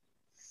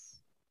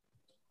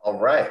All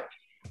right.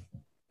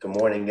 Good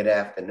morning, good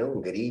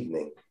afternoon, good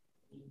evening.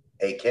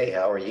 AK,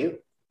 how are you?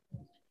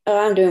 Oh,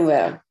 I'm doing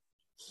well.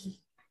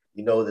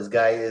 You know who this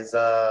guy is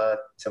to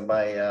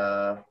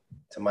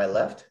my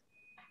left?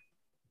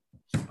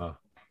 I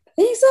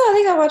think so. I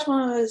think I watched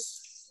one of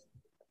his.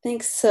 I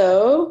think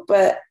so,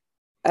 but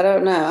I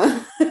don't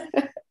know.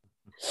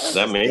 Is that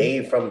That's me?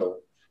 Dave from the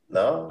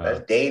No, that's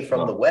Uh, Dave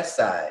from the Oh, West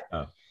Side.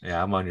 oh,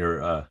 yeah, I'm on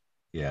your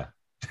yeah,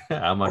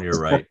 I'm on your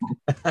right.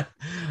 No,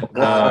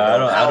 no, I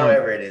don't,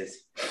 however it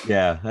is.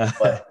 yeah,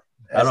 But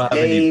I that's don't have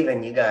any. Dave,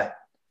 and you got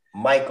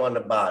Mike on the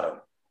bottom.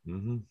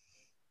 Mhm.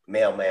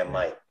 Mailman Yeah,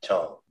 Mike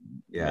Chong.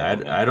 yeah, I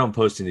mailman. don't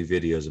post any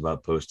videos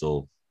about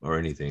postal or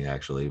anything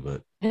actually,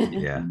 but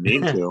yeah,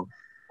 Need to.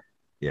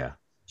 yeah.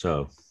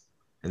 So,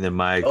 and then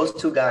Mike, Those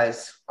two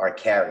guys are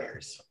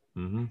carriers.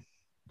 hmm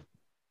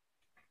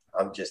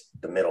I'm just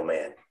the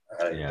middleman.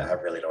 yeah, I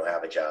really don't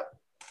have a job.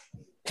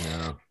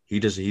 no, he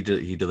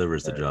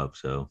delivers the job,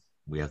 so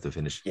we Yeah. have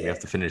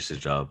to finish the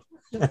job.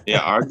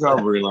 Yeah, our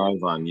job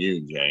relies on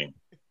you, Jay.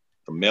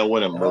 The mail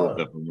wouldn't move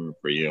if No, it weren't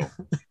for you.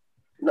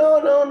 no,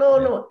 no, no,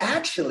 Yeah. no.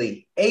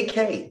 Actually,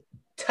 AK,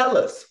 tell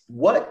us,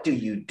 what do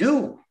you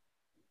do?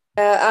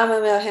 I'm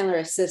a mail handler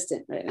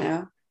assistant right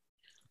now.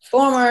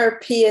 Former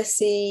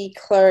PSC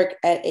clerk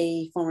at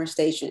a former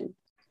station.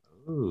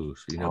 Ooh,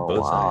 so you know Oh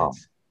both wow.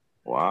 sides.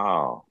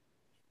 Wow.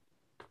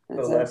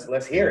 So That's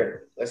let's hear Yeah.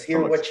 it. Let's hear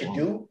I'm what you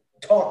excited. do.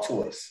 Talk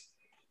to us.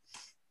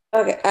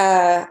 okay.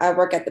 I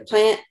work at the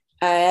plant.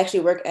 I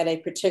actually work at a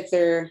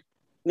particular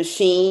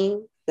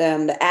machine.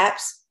 The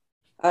apps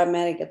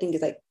automatic. I think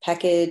it's like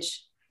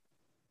package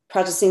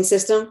processing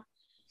system.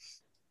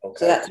 So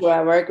Okay. that's where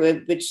I work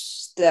with, which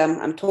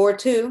I'm toward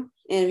too,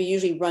 and we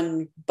usually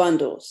run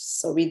bundles.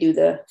 So we do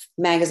the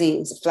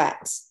magazines, the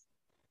flats.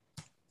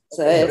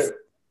 So Okay. it's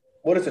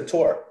What is a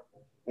tour?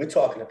 We're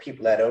talking to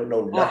people that don't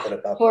know nothing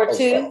about the toward post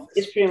two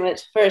is office. pretty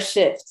much first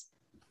shift.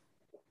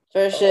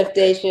 First Oh, shift,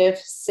 day okay.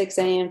 shift, 6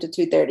 a.m. to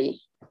 2:30.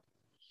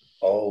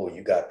 Oh,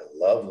 you got the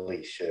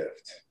lovely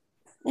shift.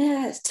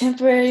 Yeah, it's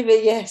temporary,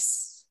 but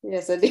yes.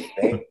 Yes, I do.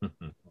 Bank,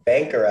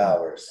 banker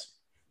hours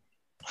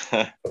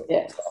for post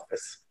Yes.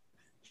 office.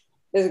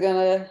 It's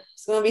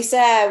gonna be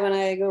sad when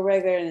I go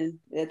regular and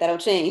that'll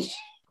change.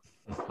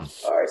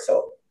 All right.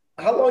 So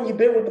how long you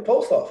been with the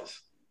post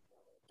office?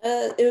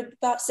 It was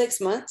about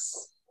 6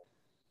 months.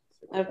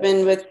 I've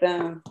been with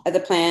at the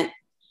plant.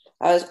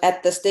 I was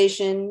at the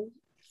station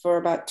for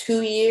about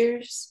 2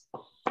 years.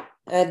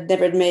 I'd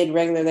never made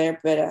regular there,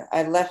 but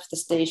I left the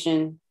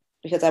station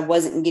because I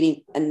wasn't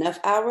getting enough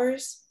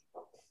hours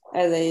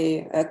as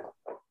a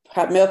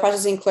mail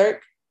processing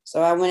clerk.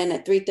 So I went in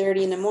at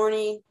 3:30 in the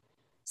morning,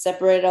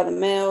 separated all the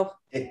mail.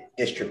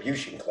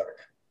 Distribution clerk.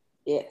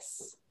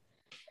 Yes.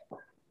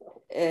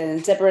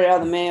 And separated all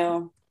the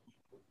mail.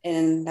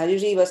 And I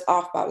usually was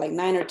off about like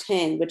 9 or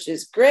 10, which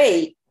is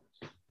great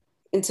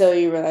until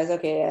you realize,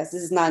 okay, yes,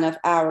 this is not enough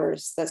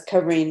hours that's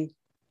covering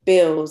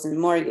bills and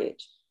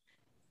mortgage.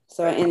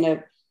 So I ended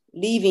up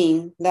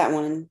leaving that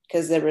one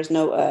because there was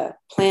no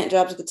plant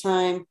jobs at the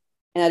time.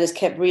 And I just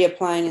kept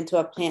reapplying until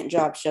a plant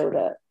job showed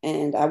up.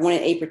 And I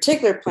wanted a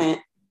particular plant.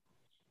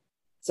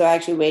 So I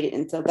actually waited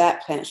until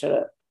that plant showed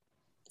up.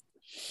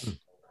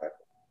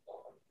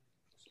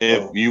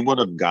 If So you would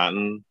have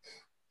gotten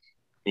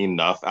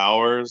enough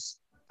hours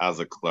as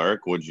a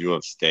clerk, would you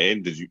have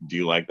stayed? Do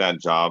you like that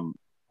job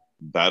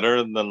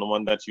better than the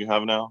one that you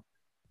have now?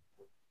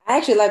 I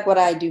actually like what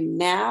I do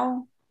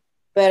now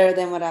better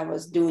than what I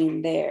was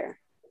doing there.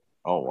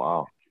 Oh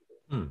wow.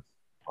 Hmm.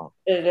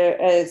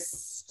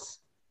 It's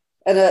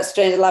I know that's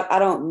strange. A lot. I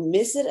don't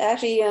miss it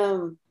actually.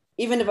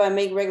 Even if I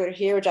make regular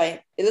here,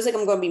 it looks like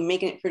I'm going to be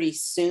making it pretty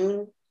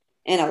soon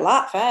and a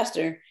lot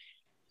faster.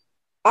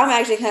 I'm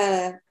actually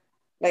kind of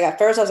like at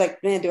first I was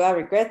like, man, do I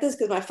regret this?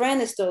 Because my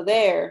friend is still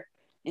there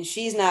and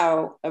she's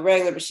now a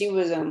regular, but she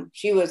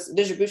was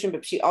distribution,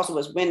 but she also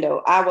was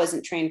window. I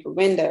wasn't trained for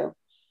window,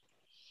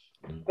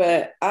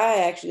 but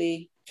I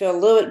actually feel a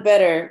little bit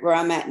better where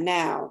I'm at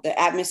now. The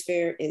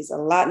atmosphere is a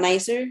lot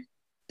nicer.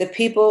 The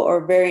people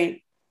are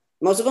very,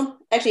 most of them,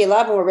 actually, a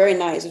lot of them were very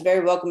nice. It's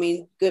very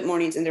welcoming, good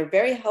mornings, and they're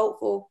very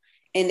helpful.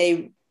 And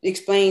they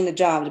explain the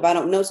jobs. If I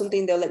don't know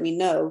something, they'll let me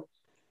know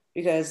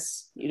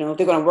because they're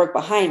going to work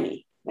behind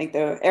me. Like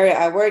the area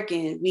I work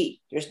in,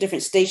 there's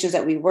different stations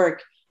that we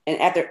work, and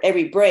after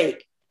every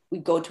break, we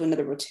go to a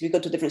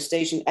different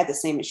station at the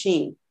same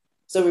machine.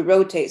 So we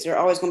rotate. So they're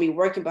always going to be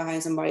working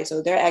behind somebody.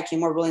 So they're actually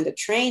more willing to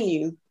train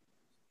you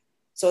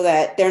so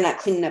that they're not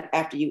cleaning up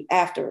after you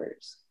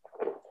afterwards.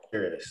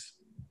 curious.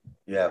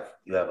 You have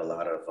a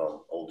lot of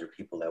older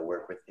people that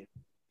work with you.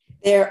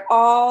 They're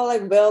all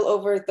like well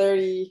over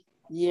 30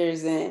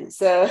 years in.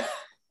 So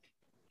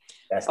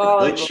That's the all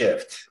good of them,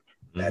 shift.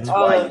 That's Mhm.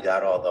 all why of you them.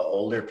 got all the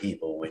older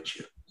people with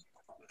you.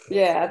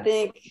 Yeah, I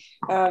think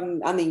I'm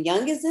the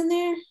youngest in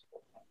there.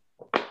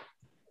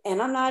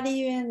 And I'm not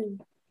even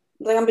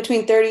like I'm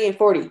between 30 and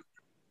 40.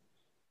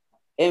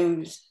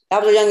 And I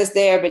was the youngest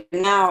there, but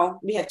now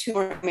we have two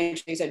more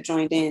matrix that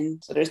joined in.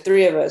 So there's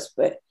three of us,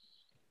 but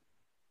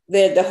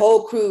the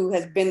whole crew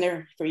has been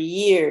there for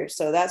years.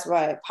 So that's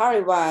why,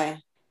 probably why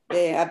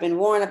Yeah, I've been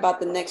warned about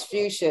the next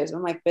few shifts.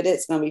 I'm like, but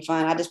it's gonna be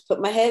fine. I just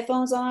put my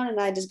headphones on and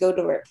I just go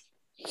to work.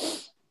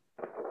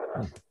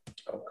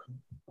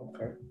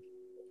 Okay.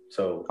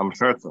 So I'm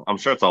sure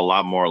it's a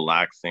lot more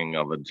laxing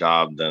of a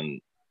job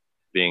than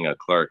being a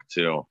clerk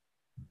too.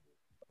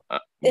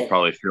 You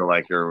probably feel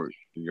like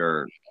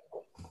the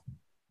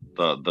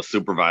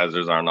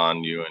supervisors aren't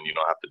on you and you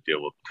don't have to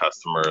deal with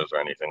customers or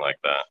anything like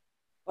that.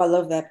 I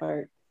love that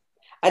part.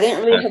 I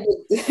didn't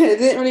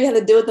really have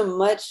to deal with them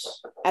much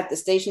at the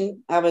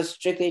station. I was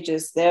strictly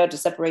just there to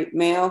separate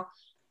mail,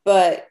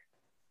 but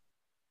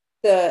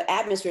the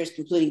atmosphere is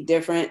completely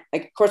different.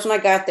 Like, of course, when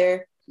I got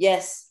there,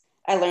 yes,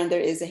 I learned there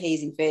is a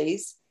hazing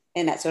phase,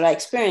 and that's what I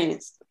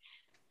experienced.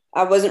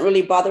 I wasn't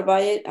really bothered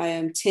by it. I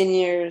am 10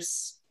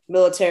 years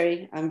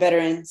military. I'm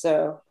veteran,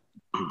 so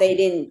they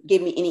didn't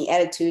give me any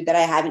attitude that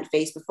I haven't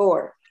faced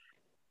before.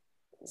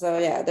 So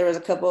yeah, there was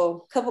a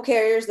couple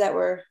carriers that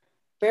were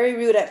very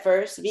rude at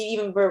first.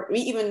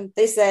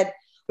 They said,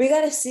 we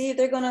got to see if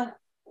they're gonna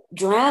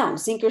drown,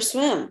 sink or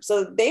swim.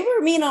 So they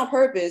were mean on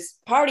purpose.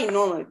 Party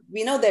normally,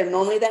 we know they're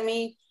normally that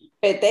mean,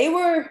 but they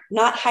were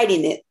not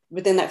hiding it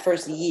within that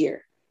first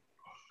year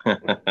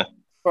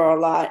for a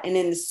lot. And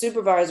then the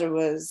supervisor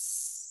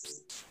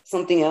was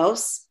something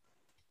else,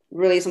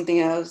 really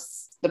something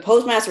else. The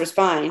postmaster was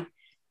fine,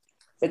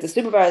 but the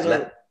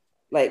supervisor,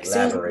 like, as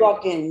soon as we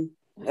walked in,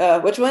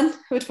 which one?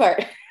 Which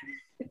part?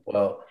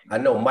 Well, I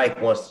know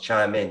Mike wants to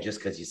chime in just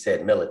because you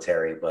said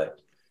military, but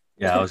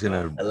yeah, I was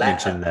gonna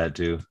mention that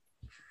too.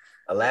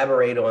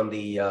 Elaborate on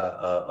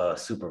the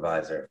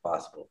supervisor if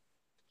possible.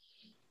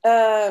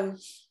 I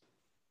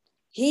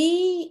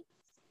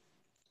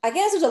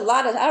guess there's a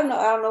lot of I don't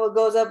know what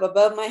goes up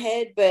above my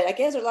head, but I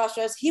guess there's a lot of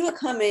stress. He would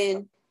come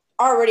in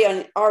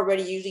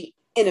already usually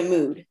in a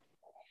mood.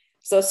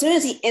 So as soon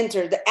as he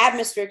entered, the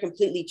atmosphere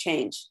completely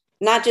changed.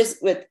 Not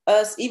just with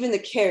us, even the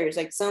carriers.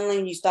 Like,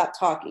 suddenly you stop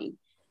talking.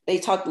 They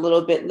talked a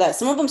little bit less.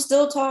 Some of them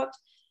still talked,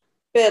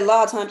 but a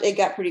lot of times it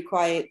got pretty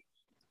quiet.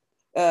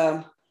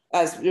 As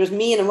there was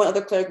me and one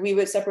other clerk, we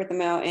would separate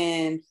them out,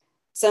 and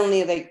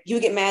suddenly, like, he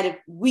would get mad if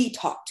we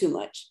talked too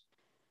much.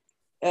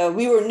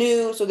 We were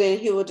new, so then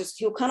he'll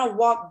kind of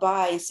walk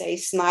by and say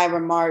snide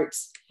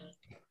remarks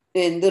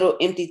and little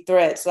empty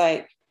threats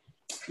like,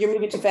 you're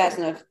moving too fast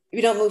enough. If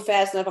you don't move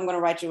fast enough, I'm going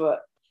to write you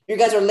up. You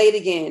guys are late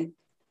again.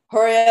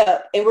 Hurry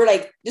up. And we're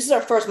like, this is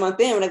our first month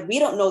in. We're like, we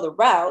don't know the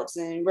routes,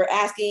 and we're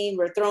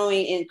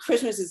throwing, and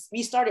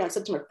we started on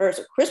September 1st,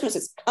 so Christmas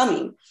is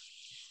coming.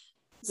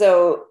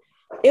 So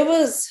it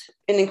was,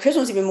 and then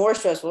Christmas was even more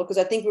stressful because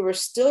I think we were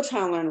still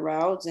trying to learn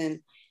routes, and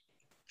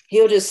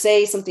he'll just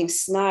say something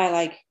snide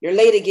like, you're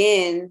late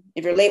again.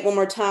 If you're late one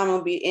more time,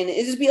 and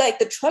it just be like,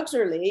 the trucks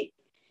are late,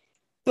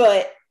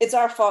 but it's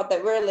our fault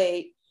that we're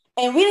late.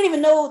 And we didn't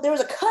even know there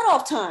was a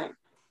cutoff time.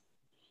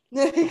 He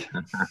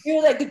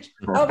was like,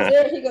 I was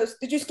there. He goes,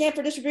 did you scan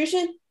for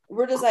distribution?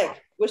 We're just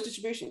like, which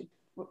distribution?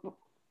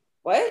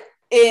 What?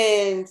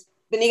 And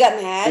then he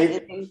got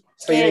mad.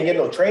 So you didn't get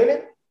no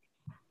training?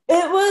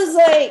 It was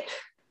like,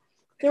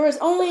 there was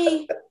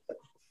only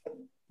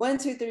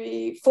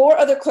 4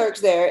 other clerks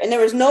there, and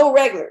there was no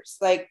regulars.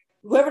 Like,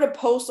 whoever the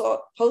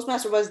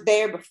postmaster was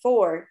there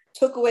before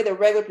took away the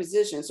regular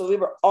position. So we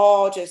were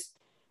all just,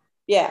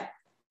 yeah.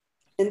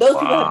 And those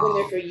people have been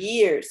there for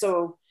years.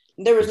 So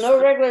there was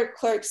no regular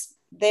clerks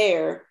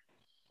there.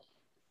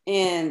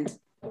 And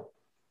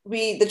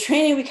the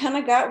training we kind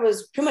of got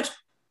was pretty much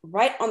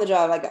right on the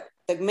job. Like,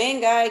 the main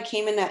guy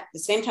came in at the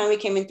same time we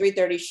came in,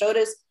 3:30, showed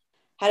us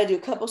how to do a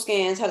couple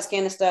scans, how to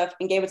scan the stuff,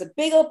 and gave us a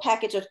big old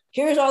package of,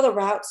 here's all the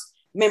routes,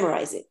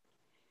 memorize it.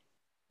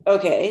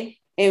 Okay.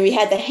 And we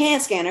had the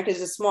hand scanner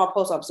because it's a small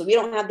post office. So we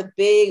don't have the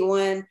big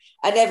one.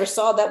 I never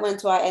saw that one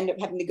until I ended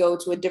up having to go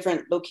to a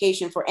different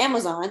location for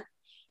Amazon.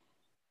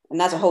 And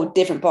that's a whole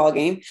different ball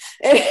game.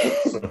 And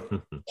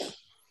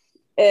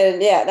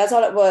yeah, that's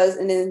all it was.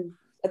 And then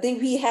I think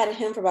we had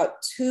him for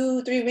about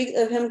 2-3 weeks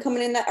of him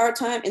coming in at our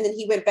time. And then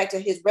he went back to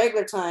his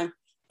regular time.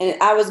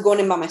 And I was going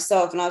in by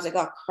myself. And I was like,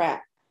 oh,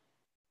 crap.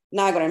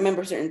 Now I got to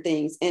remember certain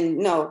things. And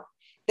no,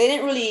 they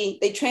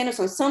trained us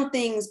on some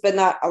things, but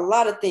not a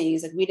lot of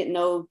things. Like, we didn't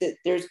know that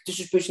there's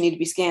distribution need to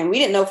be scanned. We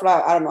didn't know for,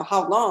 I don't know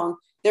how long.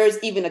 There was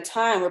even a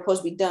time we're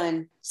supposed to be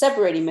done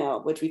separating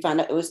mail, which we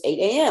found out it was 8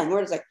 a.m.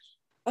 We're just like,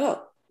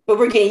 oh. But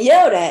we're getting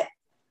yelled at,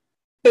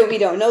 but we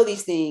don't know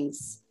these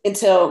things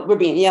until we're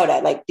being yelled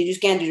at. Like, did you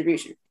scan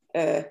distribution?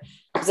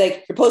 It's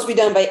like, you're supposed to be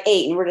done by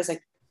 8. And we're just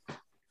like,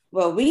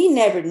 well, we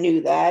never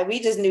knew that. We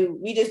just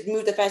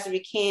moved as fast as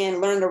we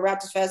can, learned the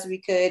routes as fast as we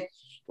could,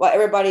 while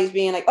everybody's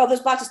being like, oh,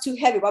 this box is too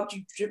heavy. Why would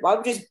you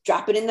just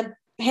drop it in the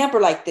hamper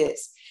like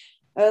this?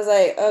 I was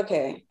like,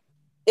 okay.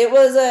 It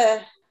was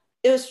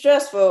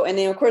stressful. And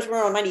then, of course,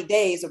 we're on 90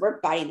 days, so we're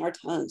biting our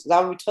tongues.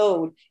 All we're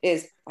told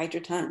is, bite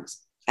your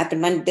tongues. After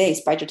 90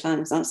 days, bite your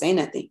tongues. Don't say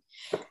nothing.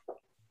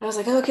 I was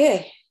like,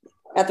 okay.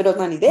 After those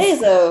 90 days,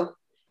 though,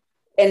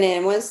 and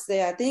then once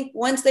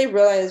they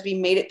realized we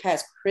made it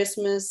past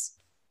Christmas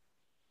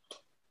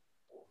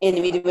and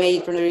we made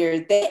it for New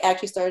Year, they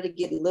actually started to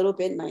get a little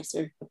bit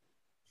nicer.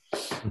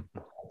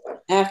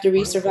 after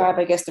we survived,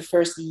 I guess, the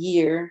first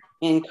year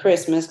in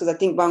Christmas, because I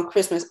think on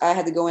Christmas I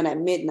had to go in at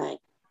midnight.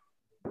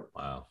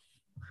 Wow.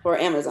 For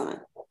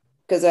Amazon.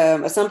 Because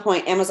at some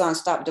point Amazon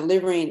stopped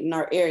delivering in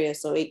our area,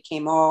 so it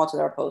came all to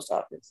our post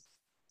office.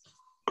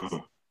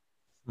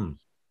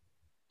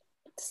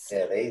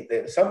 Yeah, they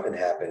something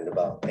happened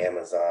about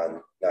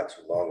Amazon not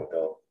too long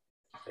ago.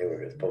 They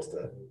were supposed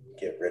to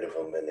get rid of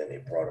them and then they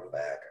brought them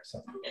back or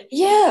something.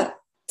 Yeah,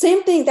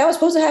 same thing. That was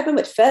supposed to happen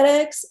with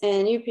FedEx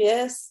and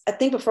UPS. I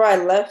think before I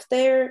left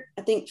there,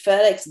 I think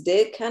FedEx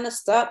did kind of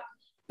stop,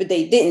 but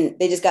they didn't.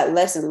 They just got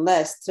less and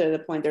less to the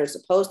point they're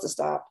supposed to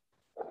stop.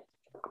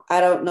 I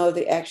don't know if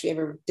they actually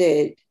ever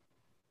did.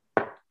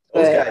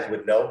 Those guys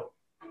would know.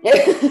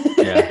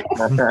 Yeah.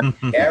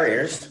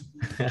 Carriers.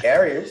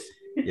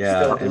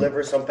 Yeah. Still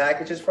deliver some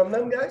packages from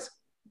them guys?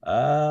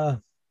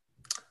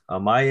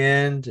 On my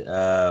end,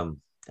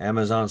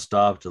 Amazon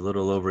stopped a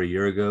little over a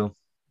year ago.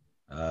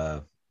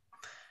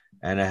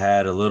 And I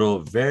had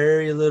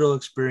very little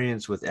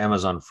experience with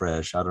Amazon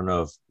Fresh. I don't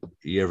know if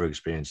you ever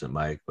experienced it,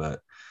 Mike,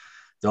 but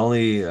the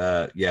only,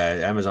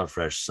 Amazon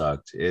Fresh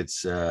sucked.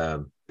 It's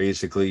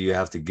basically you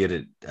have to get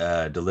it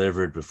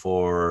delivered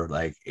before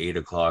like 8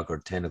 o'clock or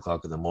 10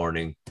 o'clock in the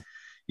morning.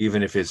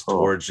 Even if it's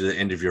towards the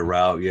end of your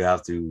route, you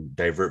have to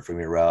divert from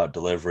your route,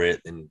 deliver it,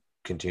 and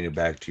continue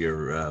back to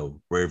your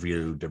wherever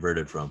you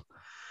diverted from.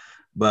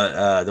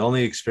 But the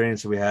only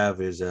experience that we have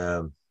is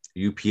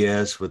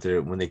UPS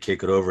when they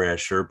kick it over as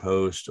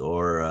SurePost,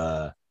 or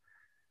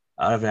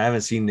I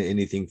haven't seen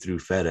anything through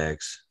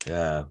FedEx.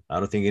 I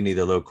don't think any of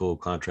the local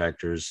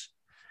contractors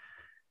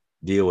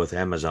deal with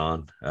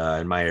Amazon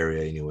in my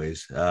area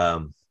anyways.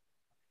 And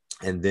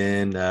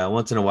then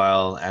once in a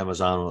while,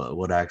 Amazon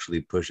would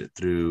actually push it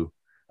through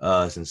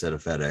us instead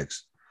of FedEx.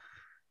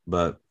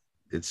 But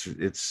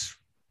it's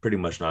pretty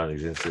much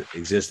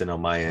non-existent on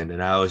my end.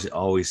 And I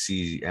always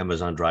see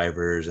Amazon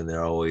drivers and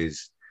they're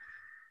always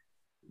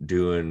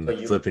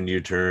flipping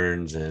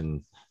U-turns,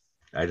 and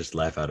I just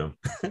laugh at them.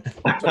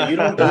 So you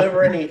don't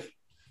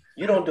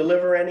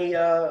deliver any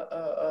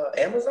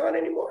Amazon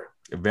anymore?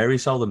 Very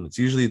seldom. It's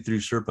usually through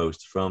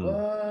SurePost from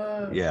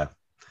yeah.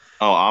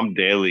 Oh, I'm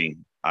daily.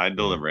 I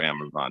deliver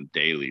Amazon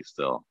daily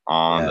still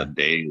on the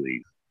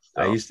daily.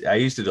 So. I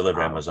used to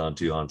deliver Amazon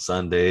too on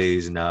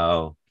Sundays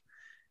now,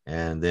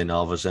 and then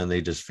all of a sudden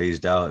they just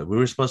phased out. We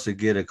were supposed to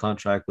get a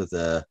contract with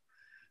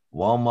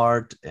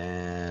Walmart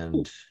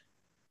and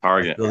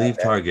Target. I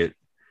believe Target.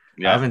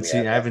 Yeah, I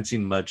haven't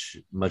seen much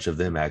of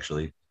them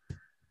actually.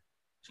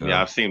 So.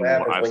 Yeah, I've seen a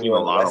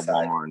lot of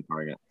Walmart and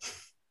Target.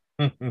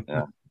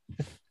 Yeah.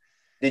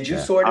 Did you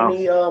sort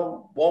any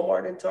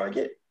Walmart and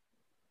Target?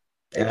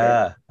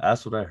 Yeah,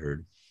 that's what I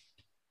heard.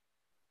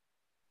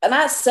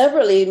 Not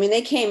separately. I mean,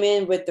 they came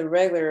in with the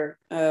regular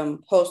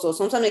postal.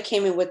 Sometimes they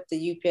came in with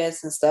the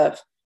UPS and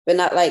stuff, but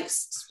not like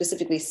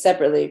specifically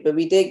separately. But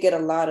we did get a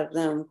lot of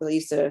them because I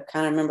used to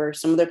kind of remember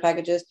some of their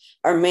packages.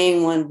 Our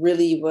main one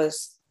really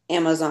was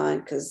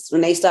Amazon, because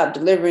when they stopped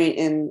delivering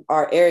in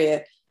our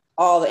area,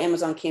 all the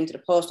Amazon came to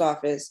the post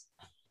office.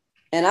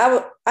 And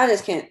I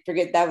just can't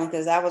forget that one,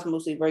 because I was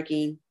mostly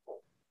working,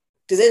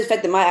 because it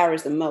affected my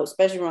hours the most,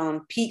 especially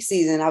around peak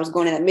season. I was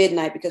going in at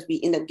midnight because we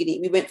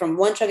went from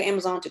one truck of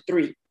Amazon to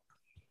 3.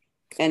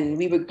 And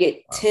we would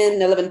get 10,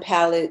 11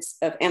 pallets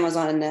of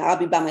Amazon, and I'll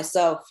be by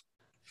myself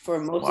for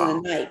most of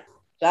the night.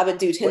 So I would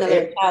do 10,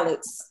 11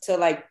 pallets till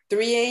like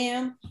 3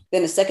 a.m.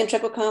 Then the second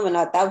truck would come, and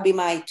that would be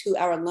my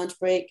 2-hour lunch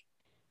break.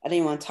 I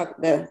didn't want to talk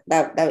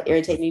that would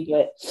irritate me,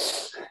 but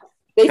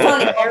they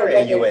finally. What area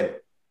are you in?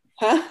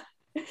 Huh?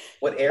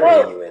 What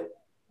area are you in?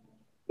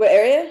 What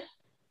area?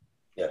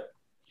 Yeah.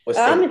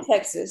 I'm in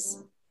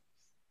Texas.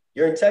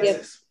 You're in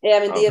Texas? Yeah,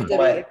 I'm in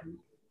DFW.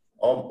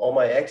 All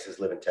my exes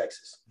live in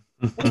Texas.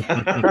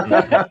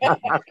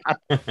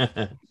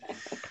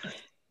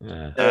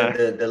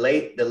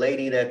 The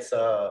lady that's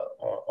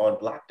on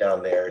block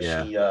down there,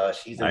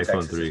 she's in iPhone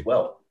Texas 3 as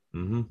well.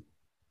 Mm-hmm.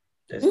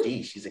 That's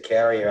D. She's a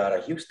carrier out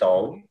of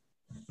Houston.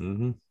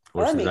 Mm-hmm.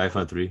 Or she's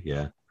iPhone 3,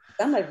 yeah.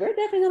 I'm like, we're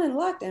definitely not in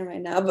lockdown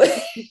right now, but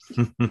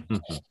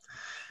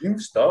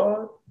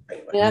Houston.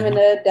 Yeah, I'm in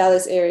the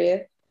Dallas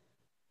area.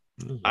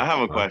 I have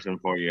a question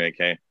for you,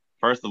 AK.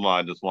 First of all,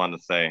 I just wanted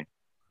to say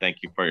thank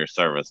you for your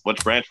service.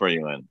 Which branch were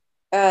you in?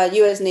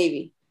 U.S.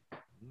 Navy.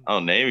 Oh,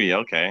 Navy.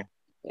 Okay.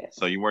 Yeah.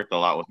 So you worked a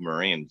lot with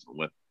Marines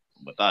with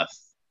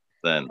us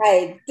then.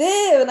 I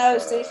did when I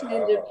was stationed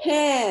in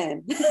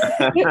Japan.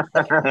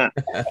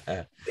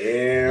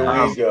 Here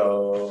we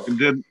go.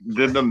 Did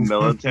the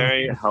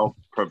military help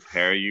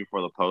prepare you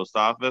for the post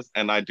office?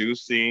 And I do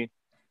see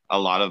a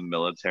lot of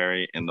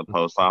military in the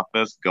post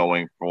office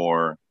going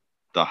for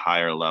the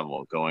higher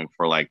level, going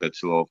for like the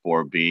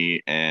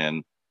 204B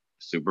and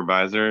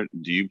supervisor.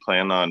 Do you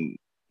plan on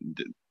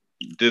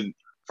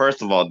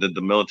first of all, did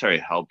the military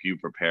help you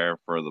prepare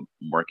for the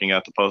working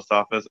at the post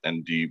office,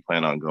 and do you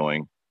plan on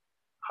going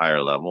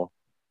higher level?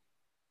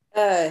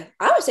 I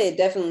would say it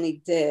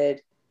definitely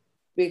did,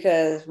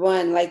 because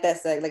one, like I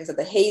said,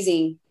 the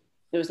hazing,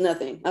 it was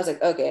nothing. I was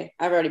like, okay,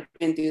 I've already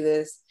been through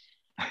this.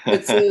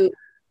 But two,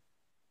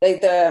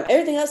 like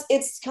everything else,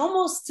 it's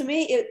almost, to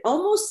me, it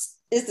almost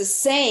is the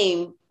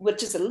same, with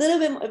just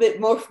a bit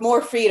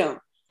more freedom.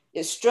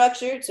 It's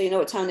structured, so you know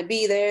what time to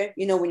be there.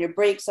 You know when your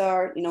breaks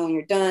are. You know when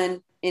you're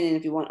done. And then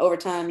if you want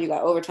overtime, you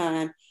got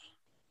overtime.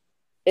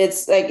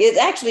 It's like, it's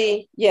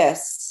actually,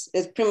 yes,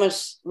 it pretty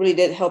much really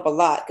did help a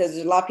lot, because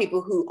there's a lot of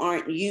people who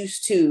aren't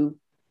used to,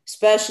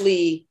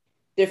 especially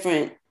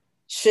different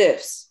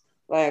shifts.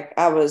 Like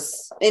I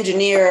was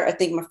engineer, I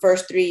think my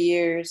first 3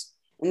 years,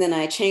 and then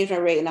I changed my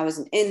rate and I was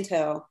in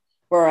Intel,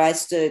 where I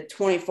stood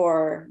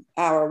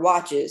 24-hour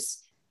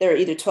watches. They were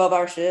either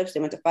 12-hour shifts, they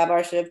went to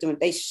 5-hour shifts,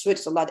 they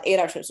switched a lot to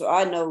 8-hour shifts. So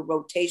I know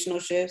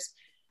rotational shifts.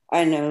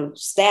 I know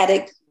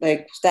static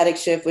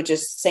shift, which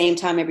is same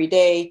time every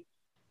day.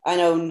 I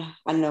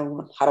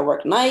know how to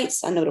work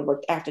nights. I know to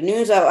work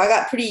afternoons. I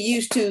got pretty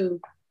used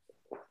to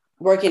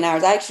working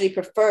hours. I actually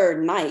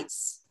prefer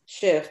nights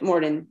shift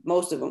more than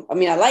most of them. I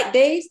mean, I like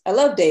days. I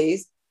love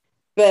days.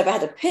 But if I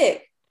had to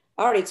pick,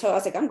 I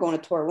was like, I'm going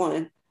to Tor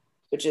 1,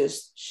 which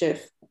is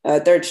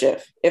third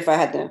shift, if I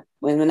had to,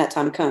 when that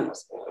time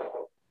comes.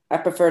 I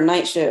prefer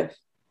night shift.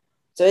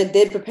 So it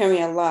did prepare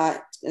me a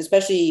lot,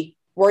 especially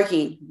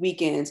working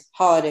weekends,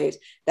 holidays.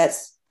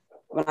 That's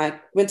when I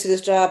went to this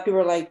job, people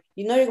were like,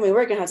 you know, you're going to be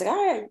working. I was like,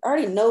 I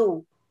already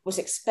know what's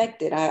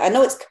expected. I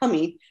know it's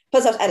coming.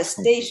 Plus, I was at a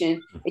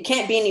station. It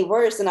can't be any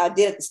worse than I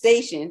did at the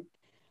station.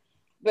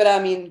 But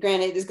I mean,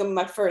 granted, it's going to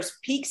be my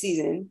first peak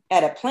season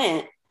at a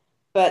plant.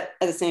 But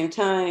at the same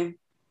time,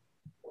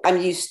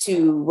 I'm used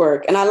to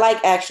work. And I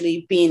like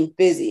actually being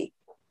busy.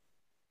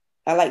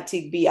 I like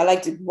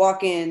to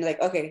walk in,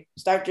 like, okay,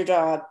 start your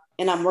job.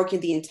 And I'm working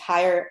the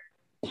entire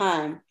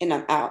time and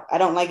I'm out. I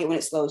don't like it when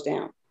it slows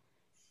down.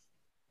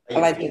 I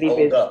like to be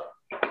busy.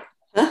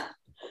 Huh?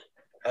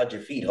 How'd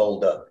your feet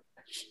hold up?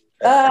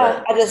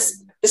 The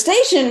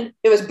station,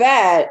 it was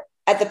bad.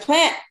 At the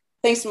plant,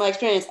 thanks to my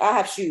experience, I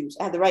have shoes.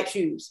 I have the right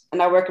shoes,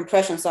 and I wear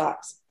compression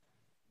socks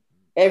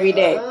every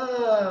day.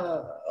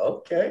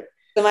 Okay.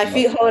 So my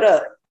feet hold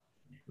up.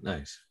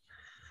 Nice.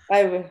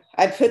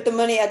 I put the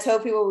money. I tell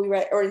people we were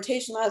at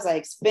orientation. I was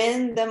like,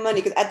 spend the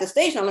money, because at the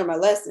station I learned my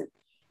lesson.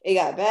 It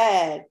got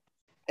bad,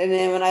 and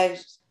then when I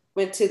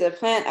went to the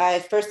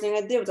plant, first thing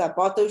I did was I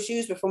bought those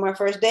shoes before my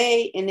first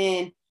day, and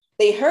then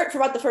they hurt for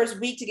about the first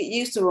week to get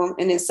used to them.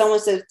 And then someone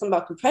said something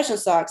about compression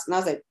socks, and I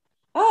was like,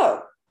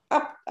 oh,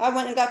 I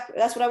went and got,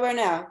 that's what I wear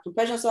now,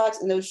 compression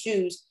socks and those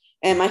shoes,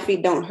 and my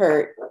feet don't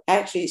hurt.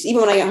 Actually,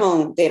 even when I get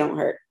home, they don't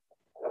hurt.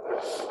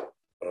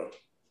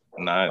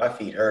 Nice. My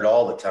feet hurt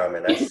all the time,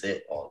 and I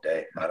sit all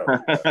day. I don't.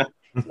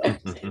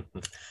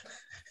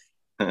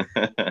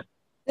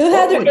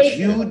 What would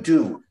you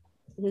do?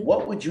 Mm-hmm.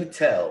 What would you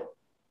tell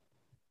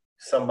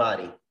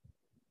somebody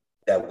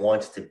that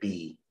wants to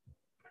be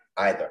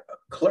either a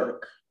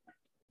clerk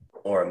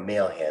or a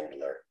mail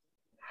handler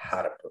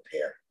how to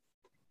prepare?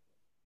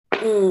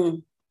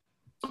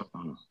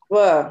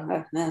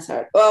 Well, that's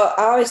hard. Well,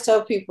 I always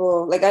tell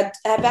people, like, I've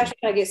actually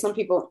tried to get some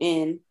people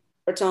in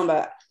or tell them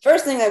about.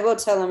 First thing I will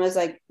tell them is,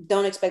 like,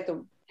 don't expect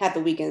to have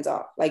the weekends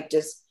off. Like,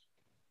 just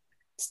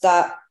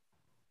stop.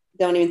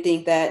 Don't even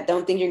think that.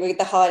 Don't think you're going to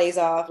get the holidays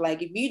off.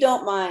 Like, if you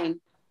don't mind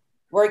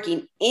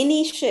working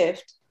any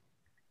shift,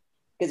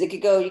 because you can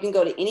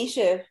go to any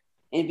shift,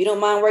 and if you don't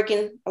mind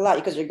working a lot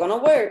because you're going to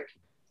work,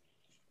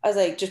 I was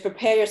like, just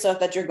prepare yourself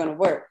that you're going to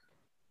work.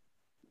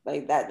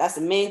 Like that's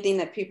the main thing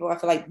that people, I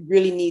feel like,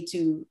 really need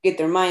to get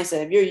their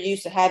mindset. If you're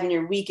used to having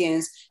your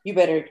weekends, you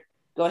better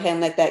go ahead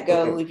and let that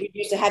go. Mm-hmm. If you're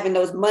used to having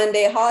those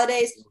Monday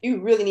holidays,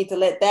 you really need to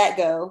let that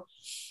go.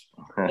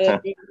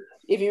 If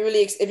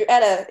you're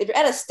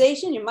at a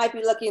station, you might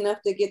be lucky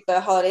enough to get the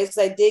holidays,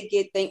 because I did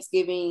get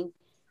Thanksgiving,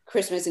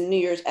 Christmas, and New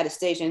Year's at a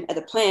station. At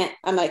the plant,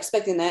 I'm not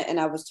expecting that, and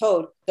I was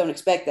told don't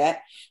expect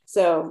that.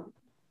 So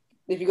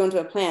if you're going to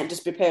a plant,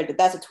 just prepare that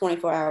that's a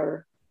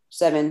 24-hour,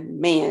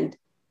 7-manned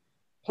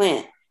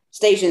plant.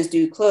 Stations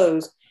do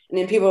close, and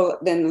then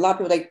a lot of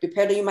people like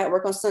prepare that you might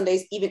work on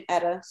Sundays, even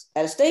at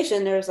a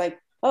station. There's like,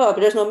 oh,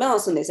 but there's no mail on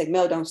Sundays. Like,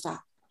 mail don't stop,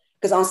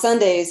 because on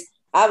Sundays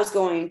I was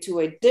going to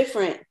a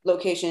different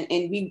location,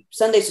 and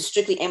Sundays is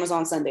strictly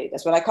Amazon Sunday.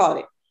 That's what I called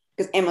it,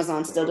 because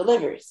Amazon still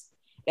delivers.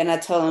 And I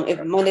tell them,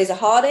 if Monday's a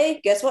holiday,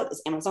 guess what?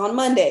 It's Amazon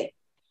Monday.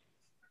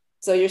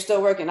 So you're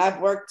still working. I've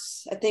worked,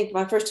 I think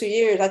my first 2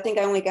 years, I think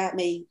I only got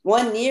maybe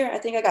 1 year. I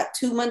think I got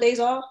 2 Mondays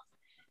off.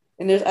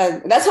 And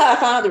that's how I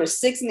found out there were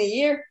 6 in a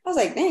year. I was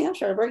like, dang, I'm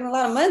sure I'm working a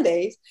lot of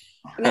Mondays.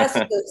 And that's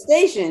the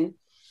station.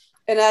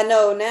 And I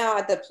know now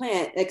at the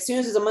plant, as soon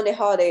as it's a Monday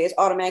holiday, it's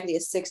automatically a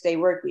 6-day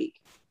work week.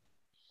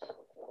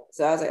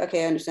 So I was like,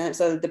 okay, I understand.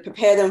 So to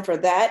prepare them for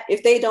that,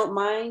 if they don't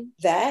mind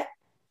that,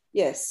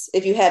 yes.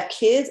 If you have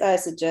kids, I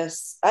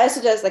suggest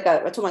like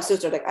I told my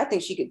sister, like, I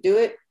think she could do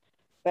it.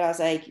 But I was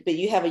like, but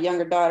you have a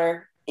younger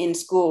daughter in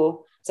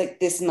school. It's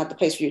like, this is not the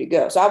place for you to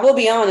go. So I will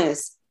be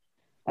honest.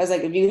 I was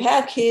like, if you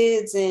have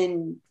kids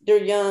and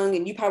they're young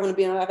and you probably want to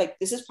be in a life, like,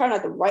 this is probably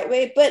not the right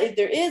way. But if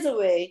there is a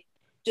way,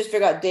 just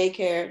figure out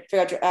daycare,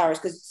 figure out your hours.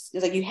 Because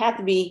it's like, you have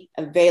to be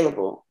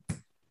available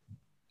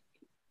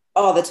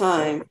all the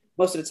time.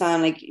 Most of the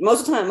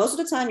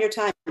time, your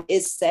time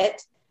is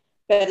set.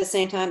 But at the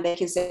same time, they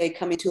can say,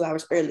 come in 2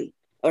 hours early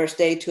or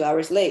stay 2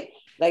 hours late.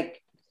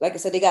 Like, like I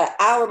said, they got an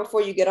hour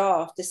before you get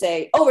off to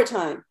say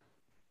overtime.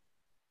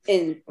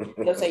 And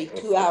they'll say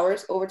 2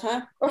 hours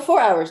overtime or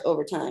 4 hours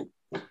overtime.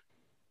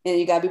 And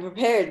you got to be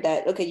prepared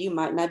that, okay, you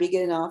might not be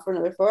getting off for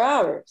another 4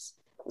 hours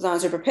as long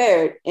as you're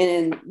prepared.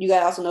 And then you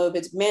got to also know if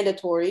it's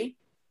mandatory,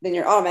 then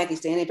you're automatically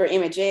staying. If you're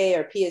MHA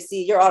or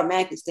PSC, you're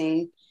automatically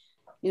staying.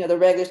 You know, the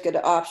regulars get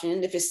the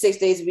option. If it's 6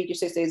 days a week, you're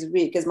 6 days a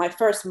week. Because my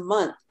first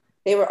month,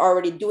 they were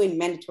already doing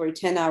mandatory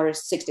 10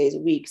 hours, 6 days a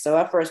week. So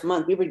our first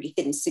month, we were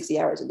hitting 60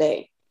 hours a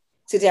day,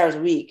 60 hours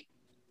a week,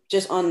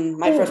 just on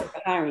my first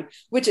hiring,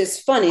 which is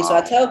funny. Wow. So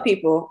I tell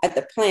people at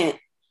the plant,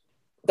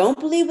 don't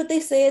believe what they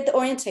say at the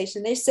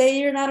orientation. They say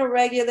you're not a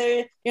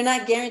regular. You're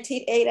not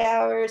guaranteed 8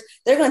 hours.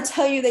 They're going to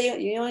tell you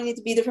that you only need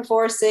to be there for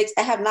 4 or 6.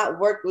 I have not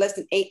worked less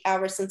than 8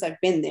 hours since I've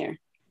been there.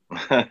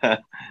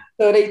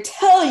 So they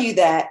tell you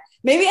that.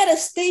 Maybe at a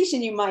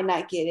station you might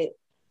not get it.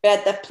 But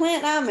at the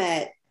plant I'm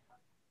at,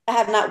 I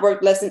have not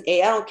worked less than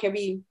 8. I don't care.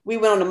 We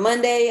went on a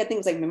Monday. I think it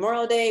was like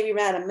Memorial Day. We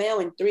ran out of mail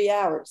in 3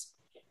 hours.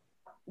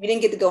 We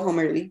didn't get to go home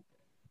early.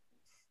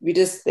 They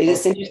just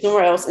sent you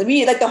somewhere else. And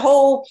we, like, the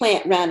whole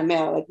plant ran out of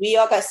mail. Like, we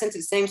all got sent to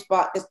the same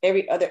spot because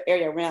every other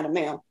area ran out of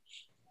mail.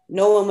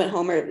 No one went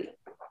home early.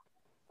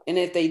 And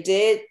if they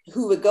did,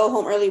 who would go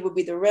home early would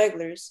be the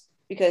regulars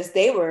because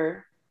they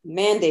were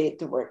mandated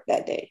to work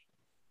that day.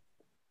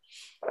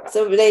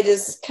 So they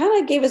just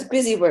kind of gave us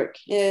busy work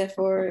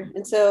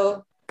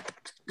until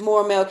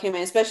more mail came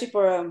in, especially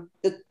for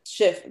the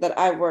shift that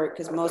I work,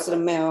 because most of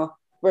the mail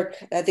work,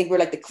 I think we're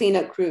like the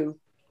cleanup crew.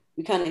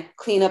 We kind of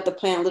clean up the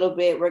plant a little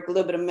bit, work a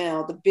little bit of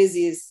mail. The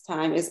busiest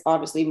time is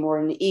obviously more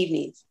in the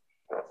evenings.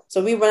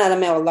 So we run out of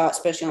mail a lot,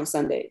 especially on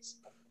Sundays.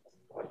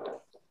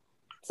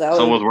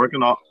 So with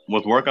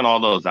working all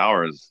those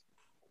hours,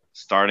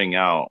 starting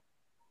out,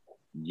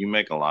 you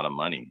make a lot of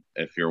money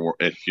if you're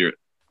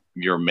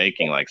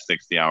making like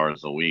 60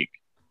 hours a week,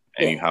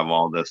 and you have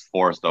all this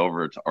forced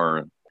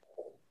overtime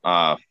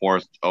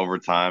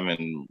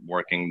and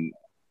working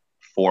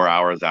 4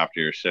 hours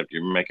after your shift.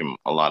 You're making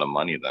a lot of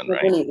money then,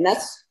 right? And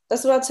that's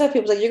what I tell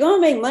people. Like, you're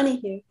gonna make money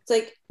here. It's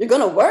like you're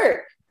gonna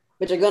work,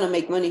 but you're gonna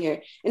make money here.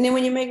 And then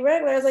when you make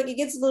regular, it's like it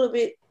gets a little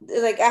bit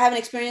like, I haven't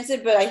experienced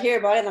it, but I hear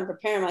about it and I'm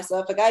preparing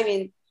myself. Like, I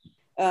mean,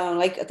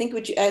 I think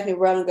what you asked me a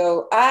while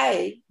ago,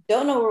 I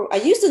don't know. I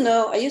used to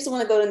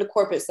want to go in the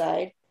corporate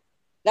side.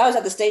 That was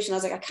at the station. I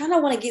was like, I kind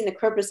of want to get in the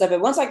corporate side.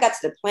 But once I got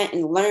to the plant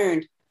and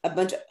learned a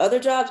bunch of other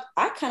jobs,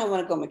 I kind of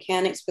want to go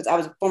mechanics because I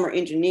was a former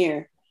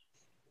engineer.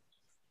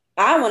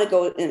 I want to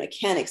go in the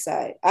mechanic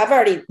side. I've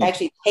already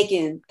actually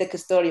taken the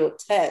custodial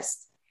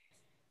test.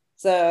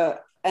 So,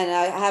 and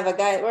I have a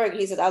guy at work.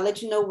 He said, I'll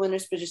let you know when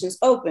there's positions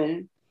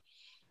open.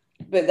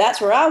 But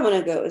that's where I want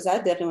to go. Is I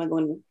definitely want to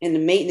go in the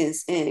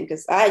maintenance end,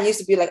 because I used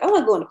to be like, I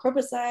want to go on the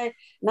corporate side.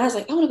 And I was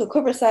like, I want to go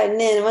corporate side. And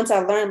then once I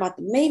learned about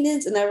the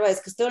maintenance and I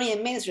realized custodian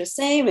and maintenance are the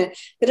same. And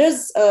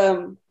there's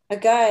a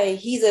guy,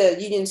 he's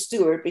a union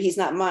steward, but he's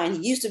not mine.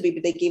 He used to be,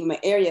 but they gave him an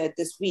area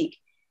this week.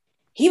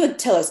 He would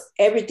tell us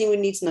everything we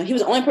need to know. He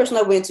was the only person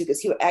I went to because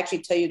he would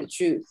actually tell you the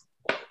truth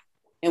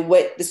and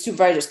what the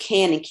supervisors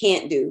can and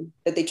can't do,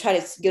 that they try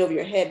to get over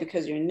your head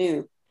because you're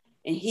new.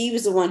 And he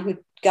was the one who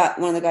got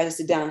one of the guys to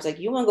sit down. It's like,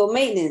 you want to go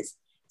maintenance?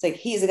 It's like,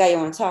 he's the guy you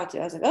want to talk to.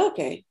 I was like,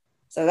 okay.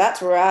 So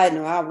that's where I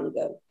know I want to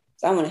go.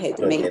 So I want to head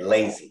to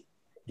maintenance.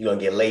 You're going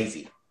to get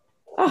lazy.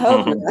 I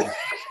hope not.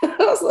 I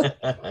was like,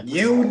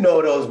 you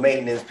know those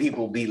maintenance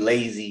people be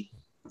lazy.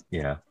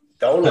 Yeah.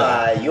 Don't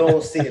lie. You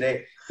don't see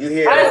it. You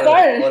hear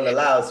it on the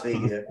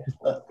loudspeaker.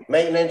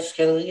 Maintenance,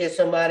 can we get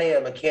somebody,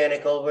 a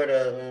mechanic over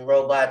to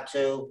Robot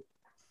 2?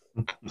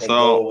 They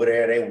go over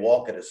there. They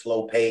walk at a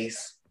slow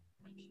pace.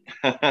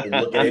 You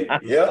look at it.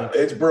 Yeah,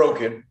 it's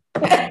broken.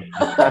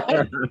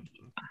 I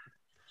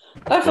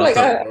feel like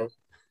I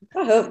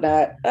hope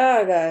not.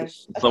 Oh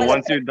gosh.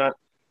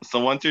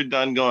 Once you're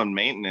done going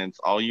maintenance,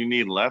 all you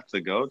need left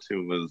to go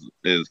to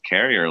is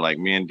carrier, like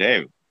me and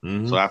Dave.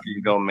 Mm-hmm. So after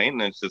you go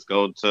maintenance, just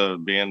go to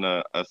being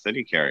a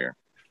city carrier.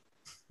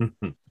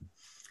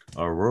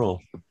 Or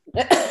rural.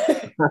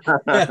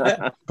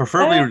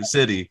 Preferably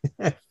city.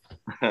 I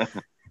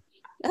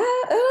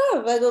don't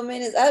know if I go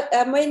maintenance.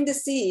 I'm waiting to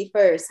see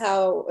first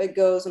how it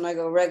goes when I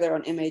go regular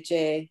on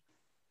MHA.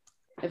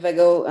 If I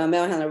go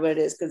mail handler, what it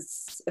is.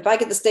 Because if I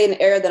get to stay in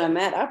the area that I'm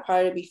at, I'll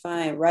probably be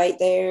fine right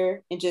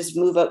there and just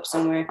move up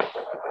somewhere.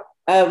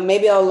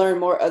 Maybe I'll learn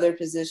more other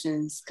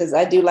positions because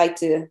I do like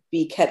to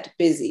be kept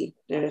busy.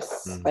 There's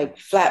like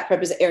flat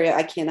prep is an area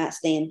I cannot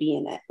stand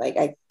being at. Like,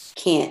 I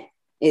can't.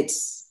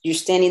 You're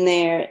standing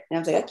there and I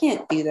was like, I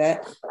can't do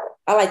that.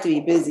 I like to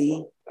be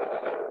busy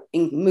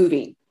and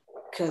moving.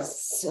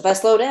 Because if I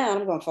slow down,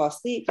 I'm going to fall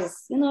asleep.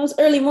 Because, it's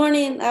early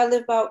morning. I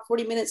live about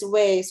 40 minutes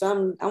away.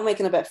 So I'm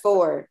waking up at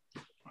 4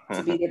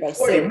 to be there by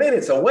 40 6.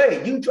 minutes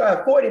away? You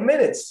drive 40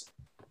 minutes?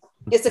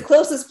 It's the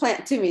closest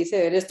plant to me,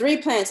 too. There's 3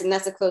 plants, and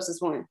that's the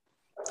closest one.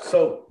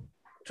 So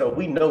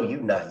we know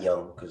you're not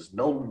young, because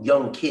no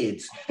young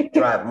kids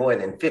drive more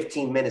than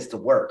 15 minutes to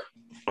work.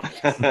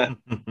 Yep.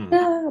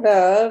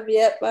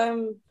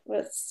 I'm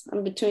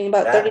between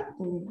 30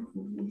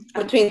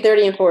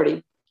 and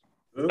 40.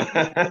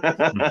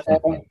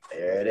 There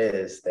it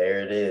is. There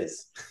it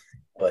is.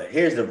 But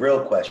here's the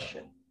real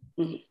question.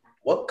 Mm-hmm.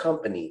 What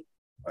company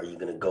are you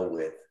going to go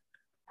with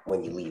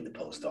when you leave the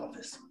post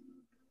office?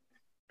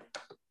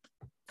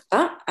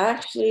 I'm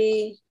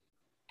actually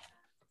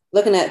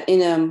looking at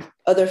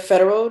other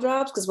federal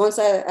jobs, because once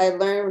I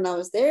learned when I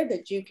was there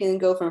that you can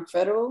go from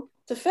federal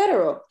to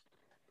federal.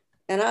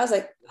 And I was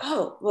like,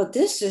 oh, well,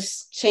 this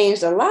just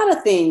changed a lot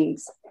of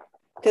things,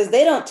 because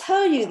they don't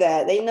tell you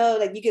that. They know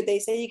like they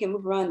say you can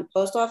move around the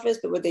post office,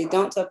 but what they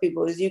don't tell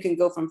people is you can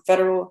go from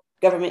federal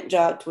government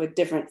job to a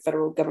different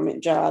federal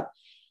government job.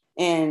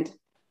 And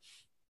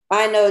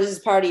I know this is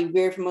probably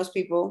weird for most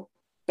people,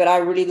 but I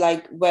really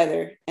like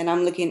weather, and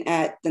I'm looking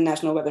at the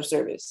National Weather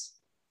Service.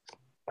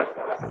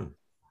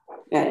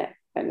 Yeah,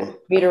 I know.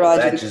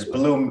 Meteorology. That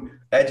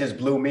just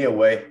blew me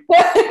away.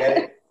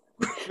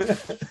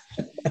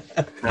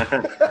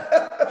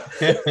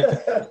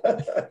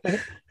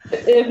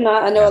 If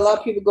not, I know a lot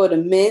of people go to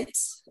Mint.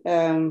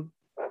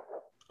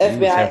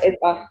 FBI is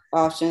an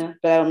option,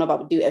 but I don't know if I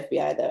would do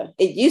FBI though.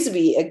 It used to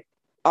be an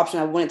option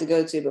I wanted to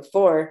go to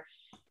before,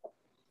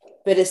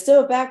 but it's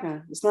still a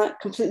background. It's not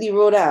completely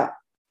ruled out.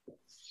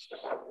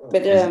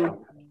 But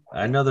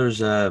I know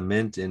there's a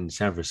Mint in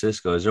San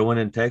Francisco. Is there one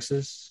in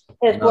Texas?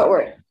 It's Fort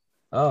Worth.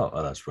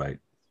 Oh, that's right.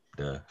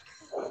 Duh.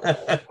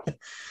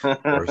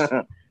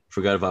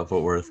 Forgot about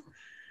Fort Worth.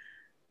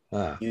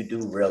 You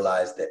do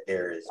realize that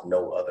there is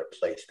no other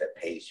place that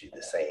pays you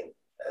the same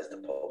as the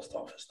post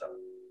office, though.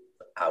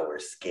 Our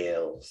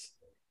scales,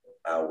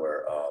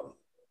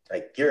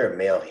 like you're a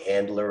mail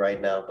handler right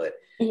now, but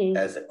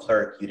as a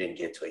clerk, you didn't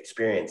get to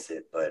experience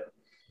it. But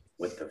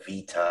with the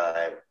V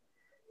time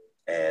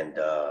and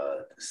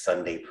the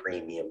Sunday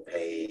premium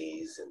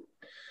pays and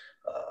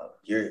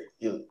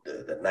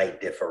the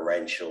night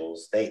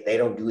differentials, they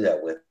don't do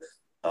that with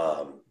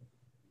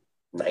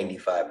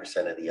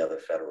 95% of the other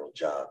federal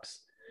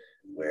jobs,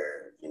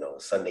 where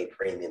Sunday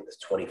premium is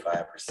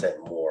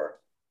 25% more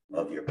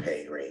of your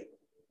pay rate.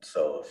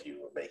 So if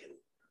you were making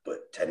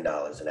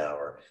 $10 an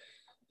hour,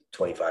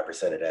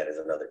 25% of that is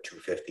another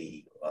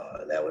 $250.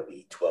 That would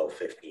be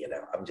 $12.50 an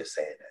hour. I'm just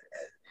saying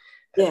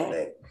that as a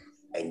thing.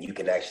 And you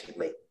can actually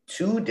make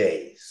 2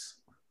 days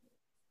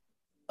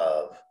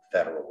of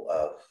federal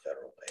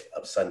pay,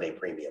 of Sunday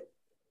premium.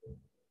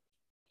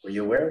 Were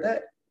you aware of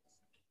that?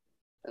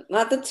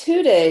 Not the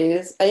 2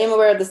 days. I am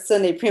aware of the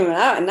Sunday premium,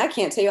 and I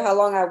can't tell you how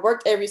long I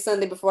worked every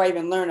Sunday before I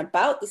even learned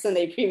about the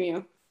Sunday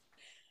premium.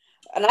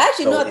 And I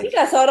actually I think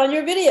I saw it on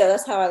your video.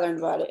 That's how I learned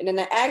about it. And then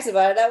I asked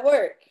about it at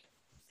work.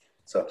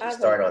 So if you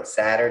start on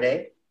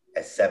Saturday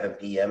at 7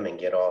 p.m. and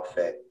get off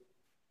at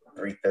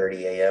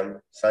 3:30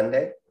 a.m.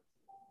 Sunday,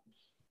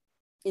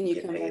 and you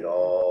get paid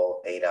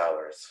all 8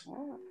 hours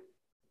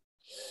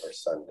for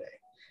Sunday.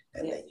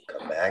 And then you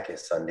come back at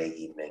Sunday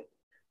evening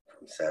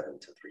from 7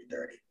 to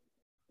 3:30.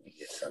 You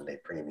get Sunday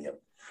premium.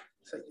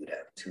 So you'd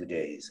have 2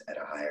 days at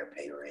a higher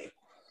pay rate.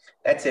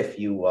 That's if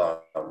you,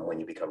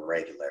 when you become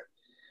regular.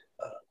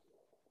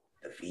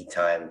 The V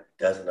time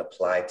doesn't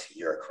apply to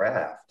your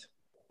craft,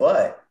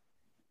 but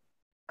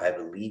I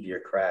believe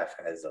your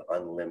craft has an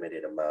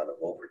unlimited amount of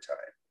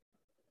overtime.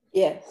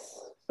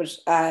 Yes, which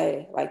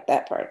I like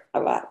that part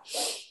a lot,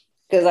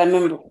 because I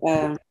remember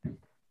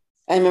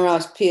I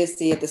was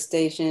PSC at the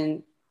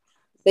station.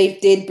 They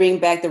did bring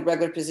back the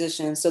regular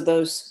position, so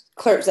those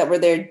clerks that were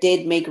there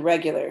did make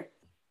regular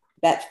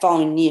that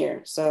following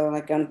year. So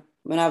like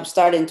when I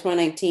started in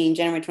 2019,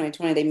 January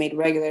 2020, they made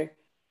regular,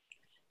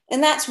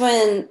 and that's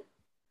when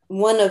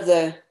one of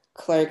the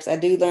clerks, I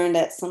do learn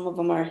that some of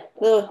them are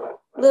little,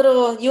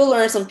 you'll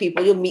learn some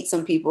people, you'll meet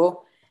some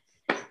people.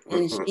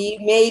 And she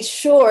made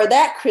sure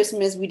that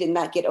Christmas we did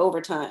not get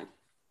overtime.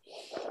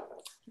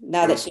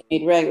 Now that she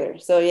made regular.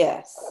 So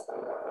yes,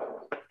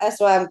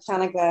 that's why I'm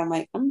kind of glad. I'm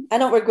like, I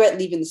don't regret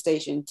leaving the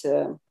station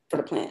for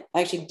the plant.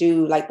 I actually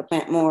do like the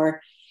plant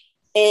more.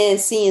 And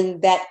seeing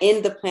that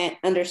in the plant,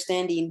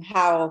 understanding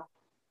how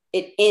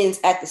it ends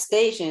at the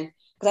station.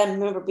 Because I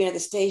remember being at the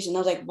station, I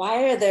was like,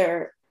 why are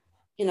there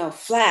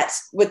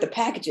flats with the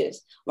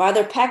packages? Why are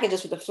there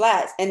packages with the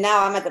flats? And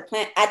now I'm at the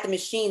plant, at the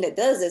machine that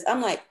does this. I'm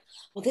like,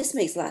 well, this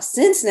makes a lot of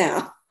sense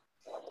now.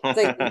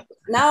 It's like,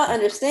 now I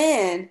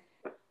understand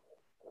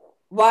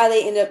why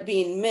they end up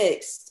being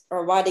mixed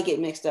or why they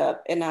get mixed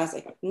up. And I was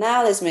like,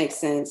 now this makes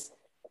sense.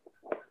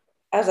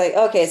 I was like,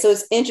 okay, so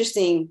it's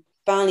interesting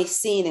finally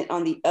seeing it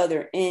on the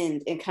other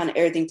end and kind of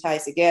everything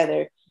ties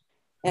together.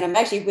 And I'm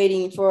actually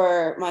waiting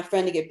for my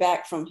friend to get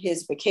back from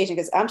his vacation,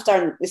 because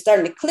it's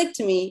starting to click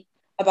to me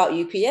about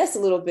UPS a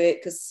little bit,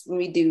 because when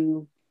we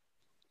do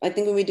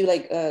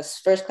like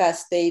first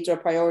class stage or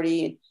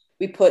priority, and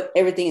we put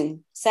everything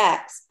in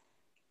sacks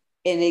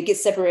and it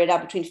gets separated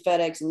out between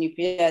FedEx and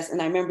UPS.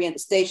 And I remember being at the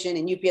station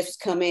and UPS was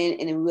coming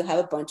and then we'll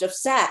have a bunch of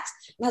sacks.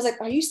 And I was like,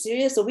 are you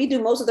serious? So we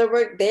do most of their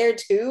work there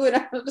too? And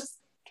I was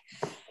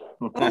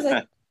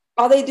like,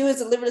 all they do is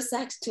deliver the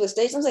sacks to a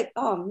station. I was like,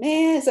 oh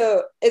man.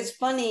 So it's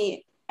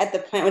funny at the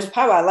plant, which is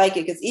probably why I like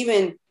it, because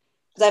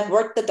I've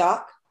worked the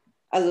dock.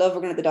 I love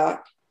working at the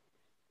dock.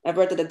 I've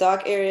worked at the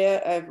dock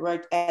area. I've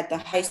worked at the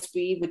high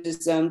speed, which is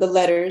the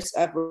letters.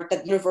 I've worked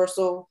at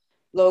Universal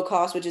low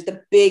cost, which is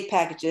the big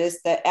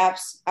packages. The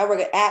apps, I work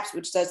at apps,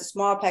 which does the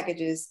small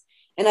packages.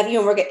 And I've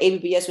even worked at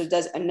ABBS, which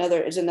does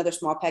another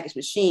small package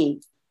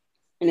machine.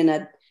 And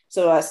then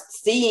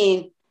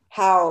seeing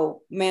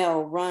how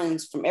mail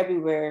runs from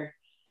everywhere,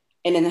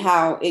 and then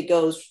how it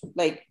goes,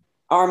 like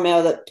our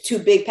mail, the two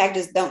big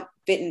packages don't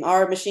fit in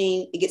our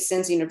machine. It gets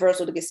sent to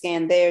Universal to get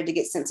scanned there to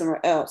get sent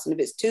somewhere else. And if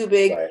it's too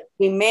big,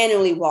 we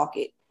manually walk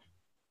it.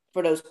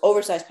 For those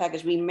oversized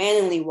packages, we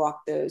manually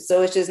walk those.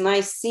 So it's just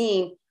nice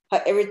seeing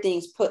how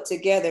everything's put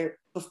together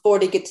before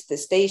they get to the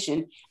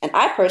station. And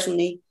I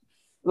personally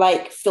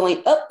like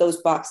filling up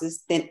those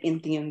boxes, then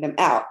emptying them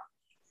out.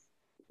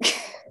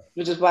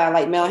 Which is why I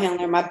like mail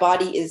handler. My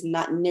body is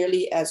not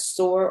nearly as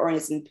sore or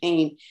as in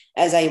pain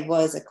as I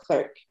was a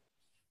clerk.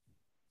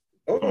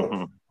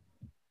 Mm-hmm.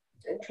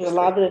 A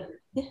lot of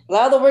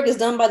the work is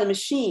done by the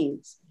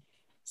machines.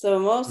 So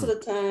most of the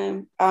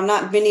time, I'm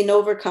not bending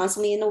over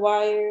constantly in the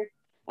wire.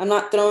 I'm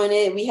not throwing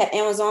it. We had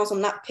Amazon, so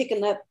I'm not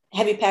picking up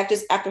heavy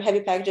packages after heavy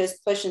packages,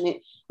 pushing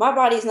it. My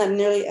body is not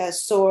nearly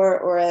as sore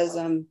or as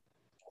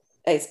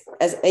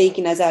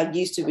aching as I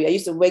used to be. I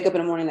used to wake up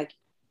in the morning like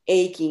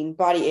aching,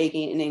 body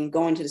aching, and then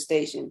going to the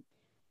station.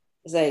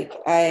 It's like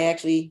I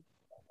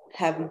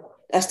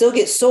still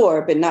get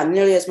sore, but not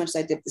nearly as much as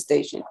I did at the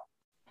station.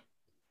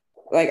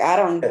 Like I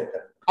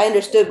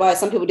understood why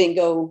some people didn't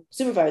go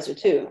supervisor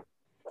too,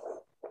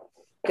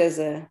 because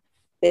some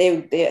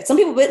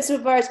people went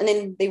supervisor and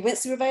then they went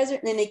supervisor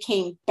and then they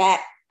came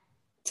back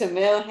to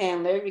mail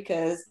handler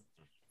because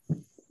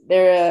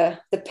the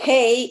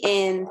pay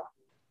and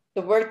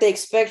the work they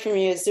expect from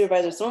you as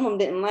supervisor. Some of them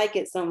didn't like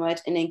it so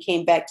much and then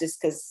came back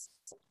just because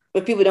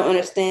what people don't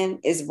understand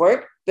is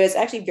work, but it's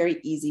actually very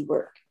easy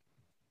work.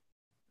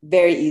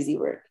 Very easy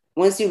work.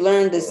 Once you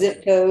learn the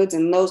zip codes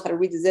and knows how to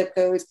read the zip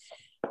codes,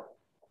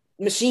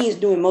 machines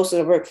doing most of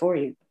the work for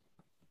you.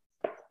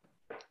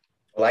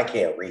 Well, I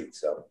can't read,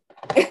 so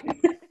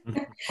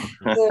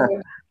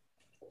So,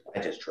 I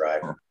just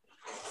drive.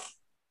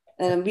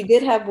 we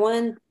did have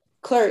one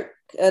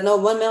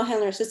mail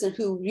handler assistant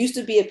who used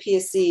to be a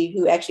PSC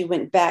who actually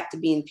went back to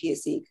being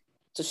PSC.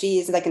 So she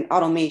is like an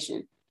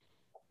automation.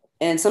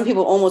 And some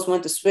people almost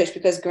want to switch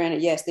because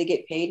granted, yes, they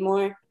get paid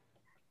more.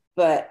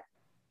 But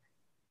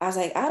I was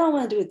like, I don't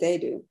want to do what they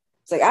do.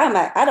 It's like,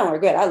 I don't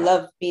regret it. I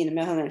love being a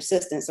mail handler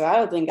assistant. So I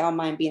don't think I'll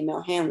mind being a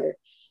mail handler.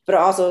 But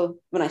also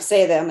when I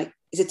say that, I'm like,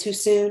 is it too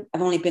soon?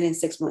 I've only been in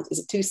 6 months. Is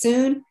it too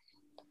soon?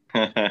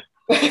 But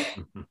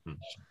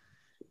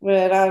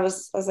I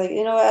was like,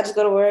 you know what? I just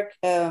go to work.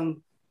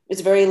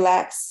 It's very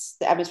lax.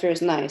 The atmosphere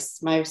is nice.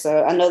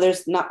 So I know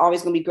there's not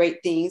always going to be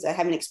great things. I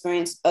haven't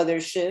experienced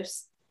other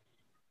shifts.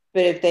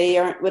 But if they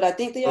aren't what I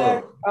think they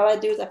are, all I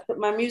do is I put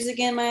my music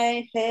in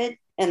my head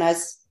and I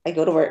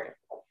go to work.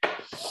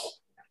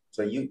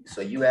 So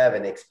you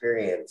haven't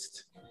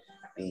experienced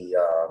the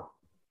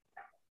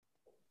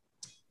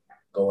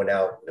going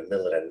out in the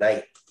middle of the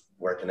night,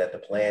 working at the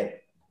plant,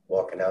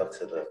 walking out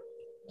to the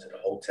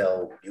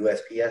hotel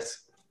USPS,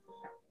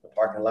 the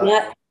parking lot?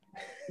 Not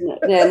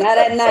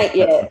at night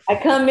yet. I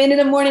come in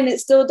the morning,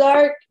 it's still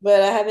dark,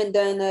 but I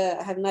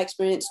have not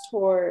experienced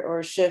tour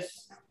or shift,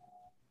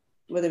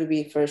 whether it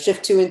be for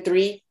shift 2 and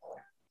 3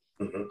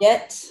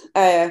 yet,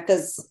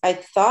 because I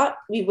thought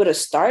we would have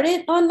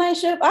started on night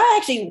shift. I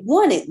actually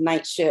wanted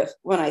night shift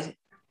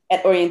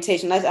at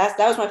orientation. That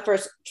was my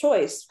first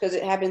choice because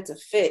it happened to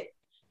fit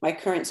my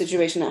current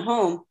situation at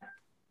home,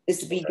 is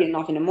to be getting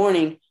off in the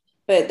morning.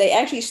 But they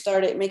actually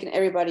started making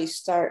everybody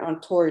start on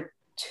tour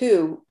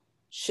 2,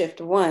 shift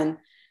 1,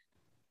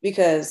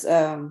 because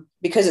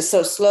it's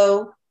so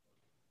slow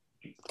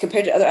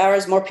compared to other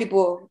hours. More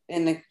people,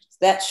 and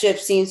that shift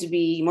seems to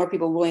be more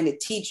people willing to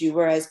teach you.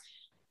 Whereas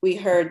we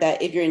heard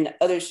that if you're in the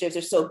other shifts,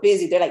 they're so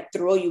busy, they're like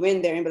throw you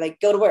in there and be like,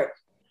 go to work,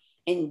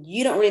 and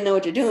you don't really know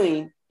what you're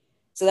doing.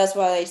 So that's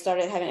why they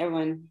started having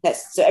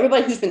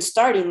everybody who's been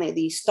starting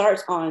lately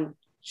starts on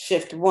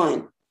shift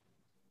 1,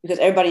 because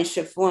everybody in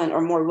shift 1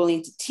 are more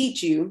willing to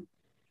teach you.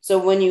 So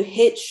when you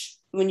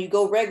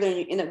go regular and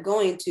you end up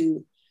going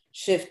to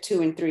shift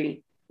 2 and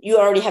 3, you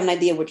already have an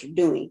idea what you're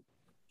doing,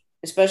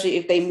 especially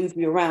if they move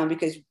you around,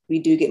 because we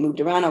do get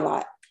moved around a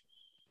lot.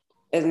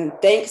 And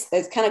thanks,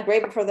 it's kind of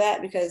grateful for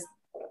that, because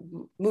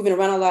moving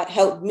around a lot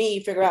helped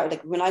me figure out,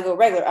 like, when I go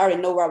regular, I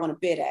already know where I want to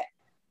bid at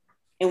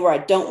and where I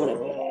don't want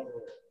to bid at.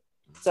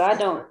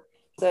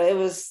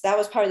 That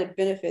was part of the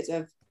benefits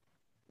of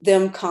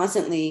them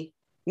constantly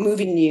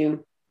moving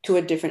you to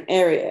a different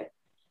area.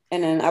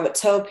 And then I would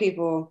tell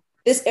people,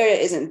 this area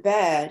isn't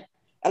bad.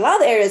 A lot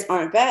of the areas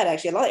aren't bad,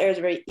 actually. A lot of areas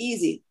are very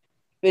easy.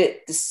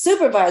 But the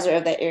supervisor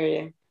of that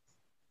area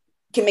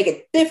can make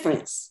a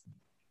difference.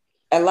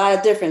 A lot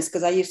of difference,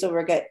 because I used to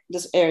work at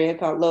this area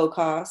called Low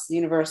Cost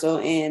Universal,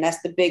 and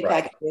that's the big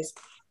packages.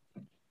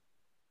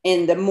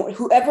 And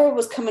whoever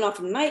was coming off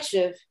from night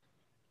shift,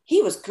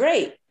 he was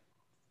great.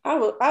 I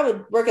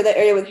would work at that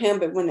area with him,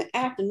 but when the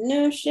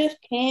afternoon shift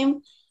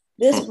came,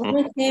 this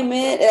woman came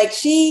in, like,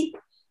 she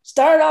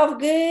started off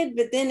good,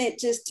 but then it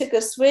just took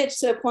a switch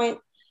to a point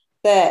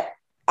that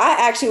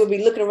I actually would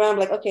be looking around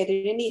like, okay, do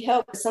you need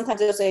help? Sometimes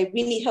they'll say,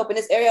 we need help in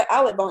this area.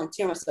 I would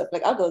volunteer myself.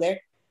 Like, I'll go there.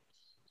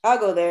 I'll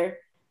go there.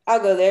 I'll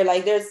go there.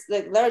 Like there's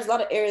a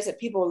lot of areas that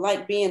people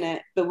like being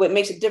at, but what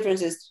makes a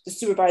difference is the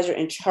supervisor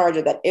in charge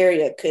of that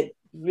area could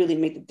really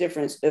make the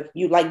difference if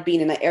you like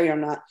being in that area or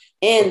not.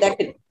 And that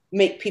could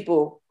make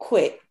people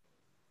quit.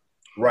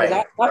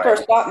 Right. My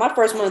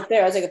first month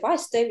there, I was like, if I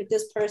stay with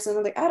this person,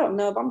 I'm like, I don't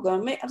know if I'm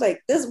gonna make. I was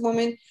like, this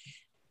woman,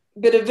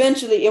 but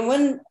eventually,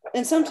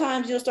 and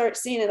sometimes you'll start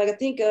seeing it. Like I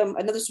think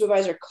another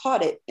supervisor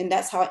caught it, and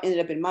that's how it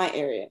ended up in my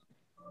area.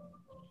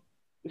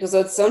 Because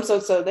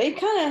so they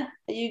kind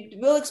of, you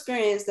will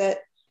experience that.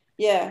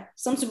 Yeah,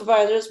 some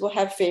supervisors will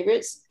have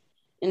favorites,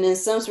 and then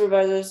some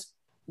supervisors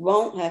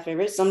won't have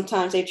favorites.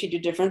 Sometimes they treat you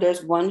different.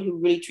 There's one who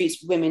really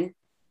treats women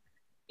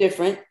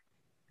different,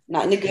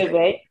 not in a good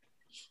way.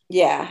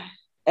 Yeah.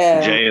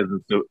 Jay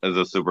is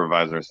a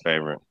supervisor's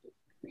favorite.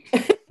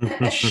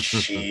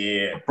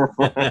 Shit.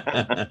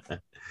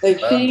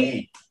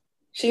 Like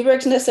she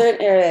works in a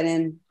certain area,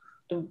 and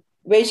the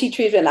way she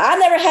treats women, I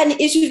never had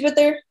any issues with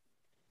her,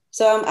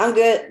 so I'm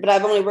good. But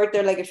I've only worked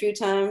there like a few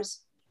times.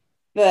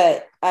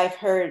 But I've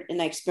heard and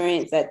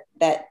experienced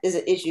that is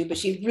an issue. But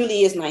she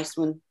really is nice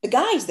when the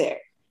guy's there.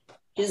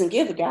 She doesn't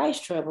give the guys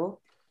trouble.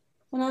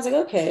 And I was like,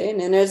 okay. And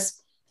then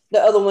there's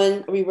the other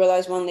one. We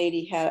realized one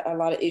lady had a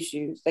lot of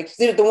issues. Like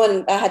the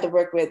one I had to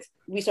work with,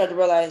 we started to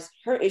realize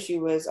her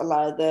issue was a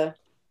lot of the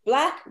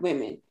Black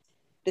women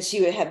that she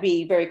would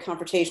be very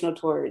confrontational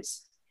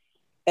towards.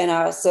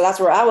 And so that's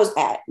where I was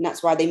at. And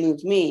that's why they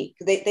moved me.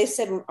 They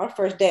said on our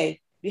first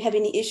day, if you have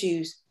any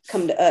issues,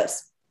 come to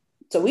us.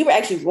 So we were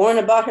actually warned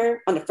about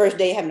her on the first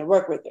day having to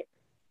work with her.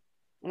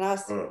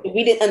 And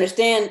we didn't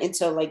understand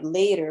until like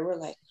later. We're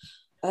like,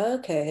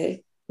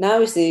 okay, now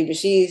we see, but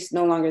she's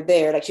no longer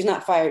there. Like she's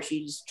not fired,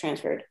 she's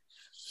transferred.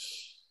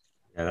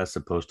 Yeah, that's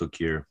the postal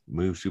cure.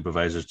 Move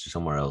supervisors to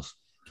somewhere else.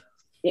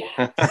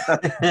 Yeah.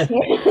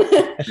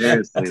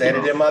 Seriously, I said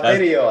it in my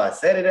video. I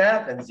said it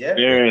happens. Yeah.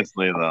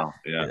 Seriously though.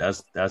 Yeah.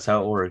 That's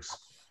how it works.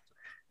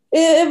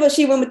 Yeah, but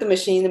she went with the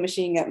machine. The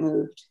machine got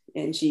moved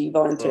and she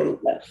voluntarily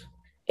left.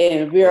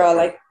 And we were all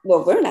like,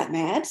 well, we're not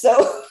mad,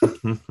 so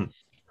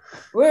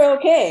we're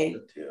okay.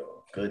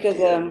 Good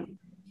because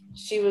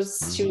she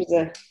was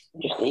an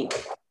interesting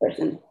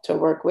person to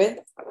work with.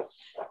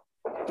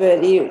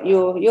 But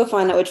you'll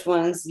find out which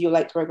ones you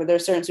like to work with.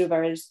 There's certain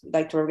supervisors you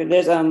like to work with.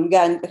 There's got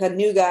a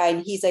new guy,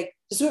 and he's like,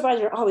 the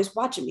supervisors are always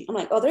watching me. I'm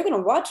like, oh, they're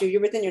gonna watch you.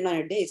 You're within your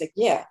 90 days. Like,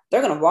 yeah,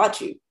 they're gonna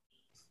watch you.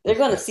 They're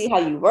gonna see how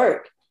you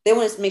work. They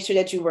want to make sure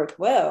that you work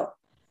well.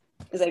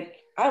 It's like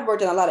I've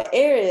worked in a lot of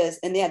areas,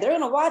 and yeah, they're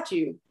gonna watch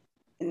you,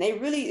 and they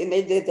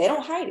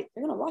don't hide it.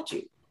 They're gonna watch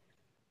you.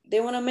 They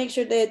want to make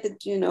sure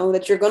that you know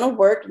that you're gonna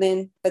work,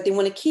 then that they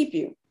want to keep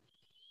you.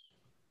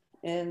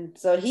 And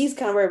so he's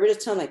kind of where we're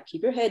just telling like,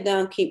 keep your head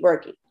down, keep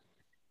working.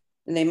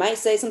 And they might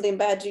say something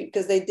bad to you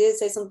because they did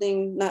say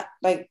something not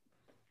like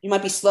you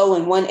might be slow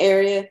in one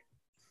area,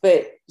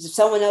 but if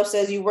someone else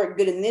says you work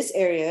good in this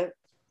area,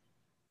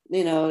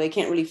 you know, they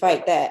can't really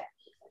fight that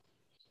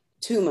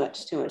too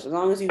much. As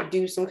long as you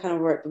do some kind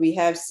of work. We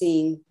have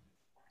seen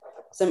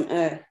some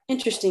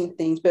interesting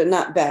things, but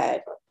not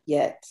bad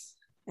yet.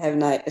 I have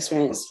not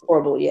experienced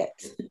horrible yet.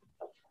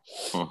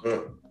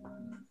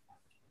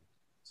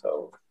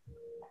 So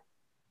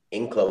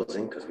in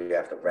closing, because we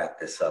have to wrap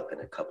this up in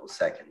a couple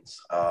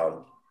seconds.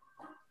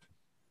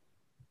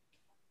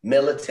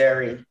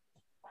 Military,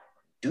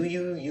 do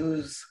you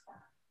use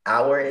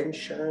our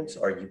insurance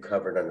or are you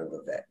covered under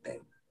the vet thing?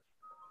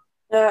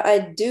 I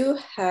do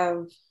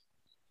have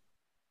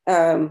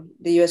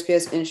the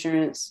USPS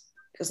insurance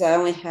because I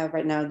only have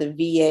right now the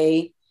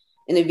VA,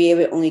 and the VA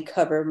would only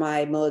cover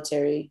my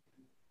military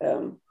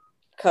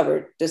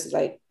covered, just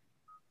like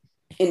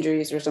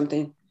injuries or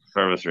something.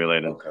 Service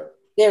related. Okay.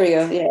 There we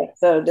go. Yeah.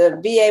 So the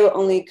VA will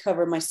only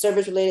cover my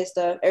service related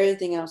stuff.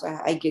 Everything else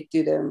I get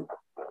through the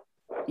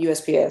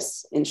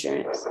USPS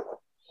insurance.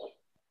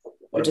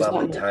 What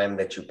about the time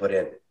that you put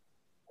in?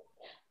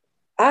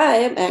 I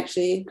am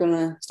actually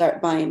gonna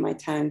start buying my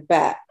time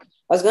back.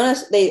 I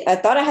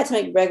thought I had to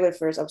make regular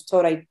first. I was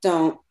told I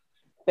don't,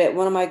 but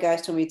one of my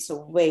guys told me to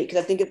wait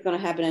because I think it's gonna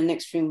happen in the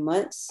next few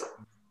months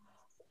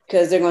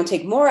because they're gonna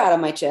take more out of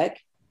my check,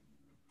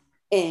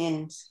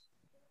 and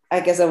I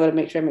guess I want to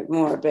make sure I make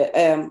more, but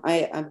I'm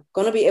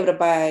going to be able to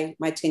buy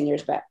my 10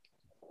 years back.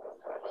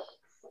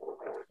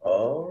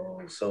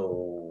 Oh,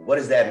 so what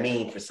does that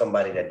mean for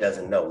somebody that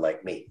doesn't know,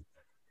 like me?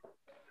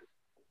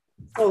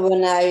 So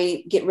when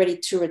I get ready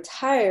to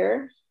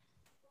retire,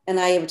 and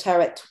I retire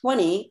at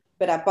 20,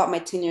 but I bought my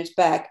 10 years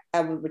back,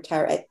 I would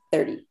retire at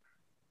 30.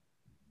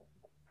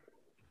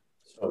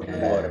 So you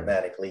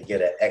automatically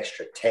get an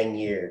extra 10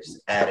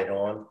 years added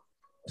on,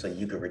 so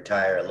you could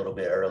retire a little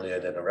bit earlier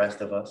than the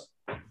rest of us?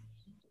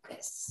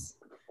 Yes.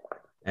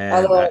 And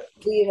I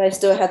believe I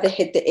still have to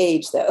hit the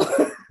age though.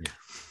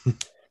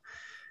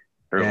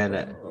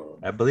 And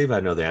I believe I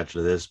know the answer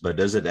to this, but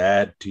does it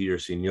add to your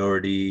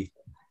seniority,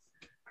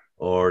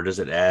 or does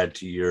it add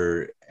to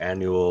your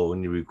annual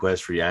when you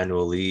request for your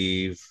annual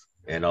leave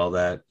and all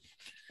that?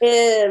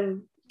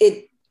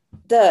 It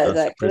Does So it's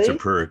a actually.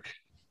 perk.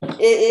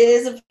 It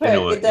is a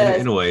perk. It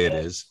does. In a way, it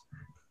is.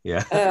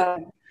 Yeah.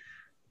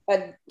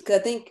 I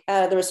think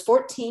there was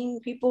 14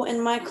 people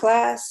in my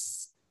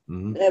class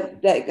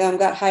Mhm. that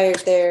got hired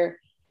there,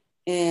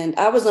 and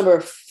I was number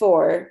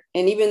 4.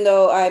 And even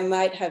though I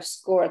might have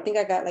scored, I think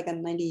I got like a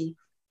 90,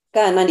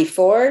 got a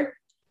 94,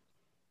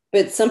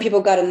 but some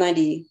people got a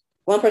 90.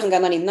 One person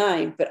got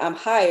 99, but I'm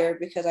higher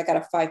because I got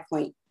a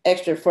 5-point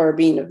extra for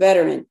being a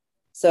veteran.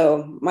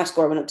 So my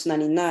score went up to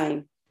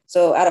 99.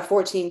 So out of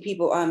 14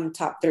 people, I'm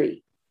top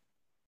 3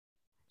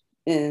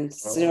 in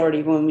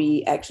seniority when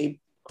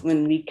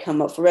we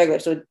come up for regular.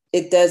 So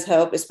it does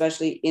help,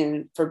 especially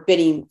for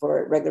bidding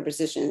for regular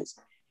positions.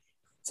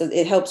 So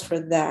it helps for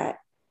that,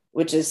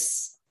 which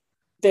is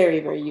very,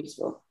 very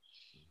useful.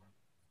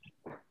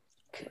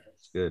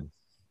 That's good.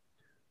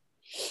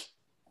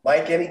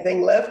 Mike,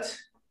 anything left?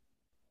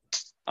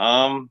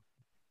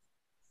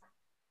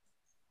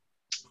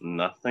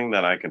 Nothing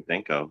that I can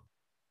think of.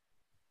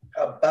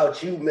 How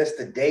about you,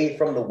 Mr. Dave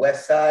from the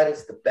West Side?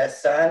 It's the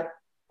best side.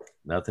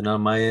 Nothing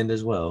on my end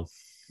as well.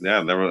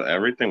 Yeah,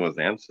 everything was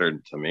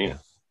answered to me.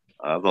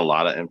 There's a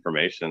lot of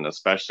information,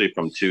 especially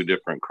from 2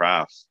 different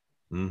crafts.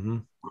 Mm-hmm.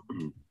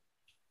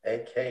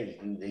 Okay,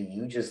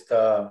 you just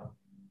I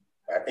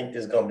think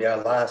this is gonna be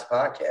our last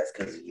podcast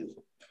because you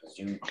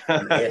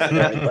answered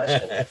every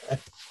question.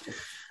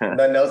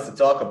 Nothing else to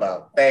talk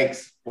about.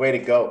 Thanks. Way to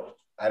go.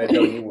 I didn't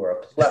know you were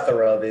a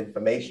plethora of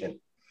information.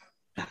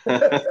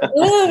 A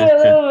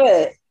little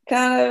bit.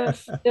 Kind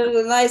of, it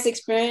was a nice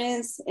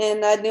experience,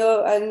 and I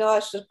know I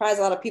surprised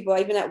a lot of people.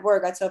 Even at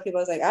work, I tell people,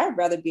 I was like, I'd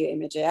rather be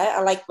an MJ.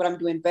 I like what I'm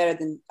doing better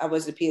than I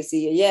was at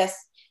PSC. Yes,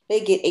 they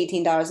get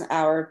 $18 an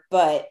hour,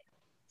 but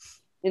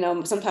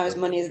sometimes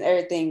money isn't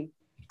everything.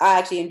 I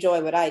actually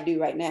enjoy what I do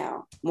right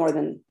now more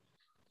than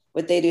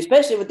what they do,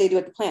 especially what they do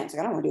at the plants. Like,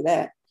 I don't want to do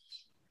that.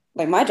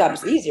 Like, my job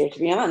is easier, to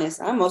be honest.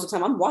 Most of the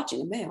time I'm watching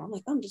the mail. I'm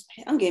like,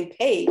 I'm getting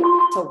paid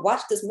to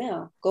watch this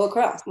mail go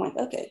across. I'm like,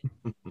 okay.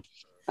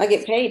 I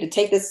get paid to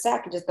take this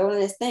sack and just throw it in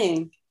this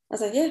thing. I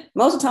was like, yeah,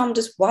 most of the time I'm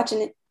just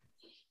watching it.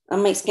 I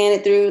might scan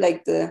it through,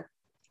 like the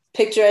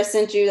picture I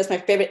sent you. That's my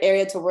favorite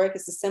area to work.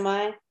 It's the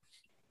semi.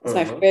 It's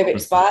my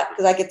favorite spot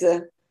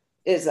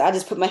because I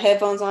just put my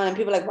headphones on and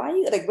people are like, why are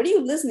you like, what are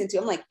you listening to?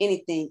 I'm like,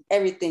 anything,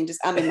 everything. Just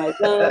I'm in my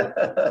zone.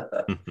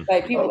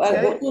 Like people,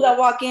 as soon as I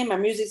walk in, my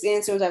music's in.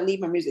 As soon as I leave,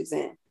 my music's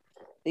in.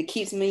 It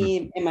keeps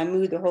me in my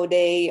mood the whole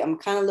day. I'm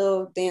kind of a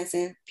little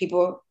dancing.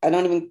 People, I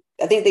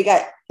think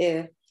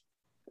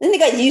they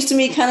got used to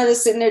me kind of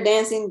just sitting there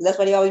dancing. That's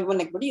why they always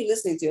wonder, like, what are you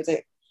listening to? It's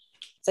like,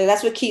 so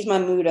that's what keeps my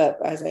mood up.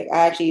 I was like,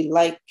 I actually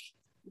like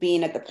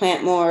being at the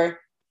plant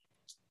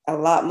a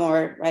lot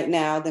more right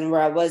now than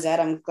where I was at.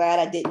 I'm glad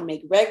I didn't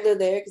make regular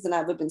there because then I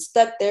would have been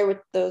stuck there with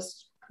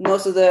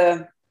most of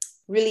the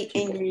really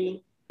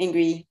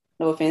angry,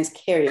 no offense,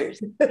 carriers.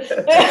 A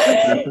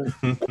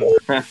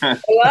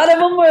lot of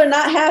them were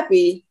not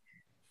happy.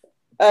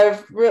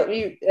 That's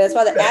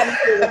why the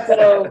atmosphere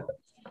was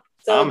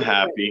so I'm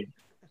happy.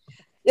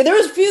 Yeah, there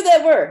was a few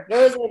that were.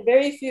 There was a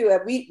very few.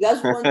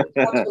 That's one we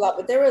talked a lot,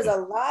 but there was a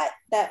lot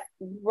that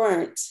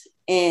weren't.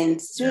 And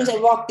as soon as I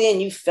walked in,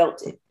 you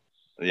felt it.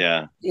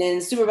 Yeah. And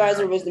the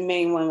supervisor was the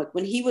main one.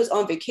 When he was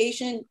on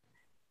vacation,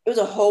 it was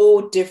a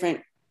whole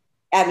different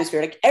atmosphere.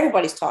 Like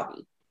everybody's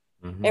talking,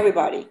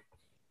 everybody.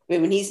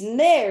 But when he's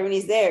there,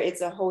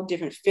 it's a whole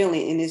different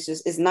feeling, and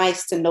it's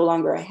nice to no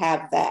longer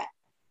have that.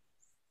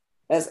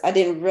 As I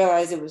didn't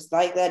realize it was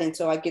like that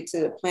until I get to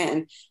the plant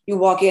and you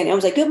walk in and I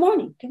was like, good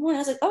morning. I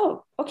was like,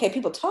 oh, okay,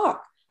 people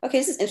talk. Okay,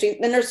 this is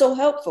interesting. And they're so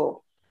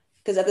helpful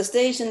because at the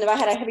station, if I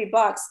had a heavy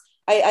box,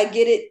 I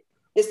get it.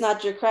 It's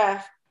not your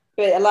craft,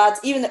 but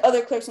even the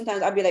other clerks,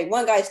 sometimes I'd be like,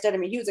 one guy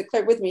studied me. He was a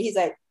clerk with me. He's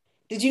like,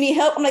 did you need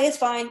help? I'm like, it's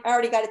fine. I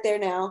already got it there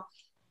now.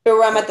 But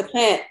where I'm at the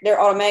plant, they're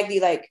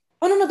automatically like,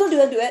 oh, no, don't do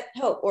that.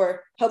 Help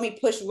or help me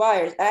push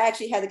wires. I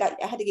actually had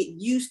to get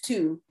used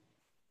to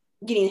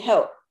getting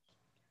help.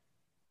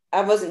 I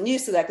wasn't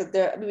used to that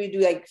because we do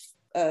like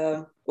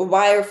a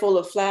wire full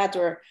of flats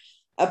or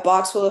a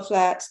box full of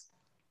flats.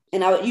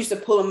 And I used to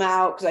pull them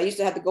out because I used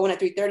to have to go in at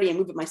 3:30 and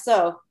move it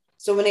myself.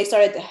 So when they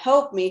started to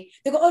help me,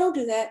 they go, oh, don't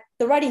do that.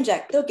 The writing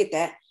jack, they'll get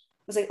that. I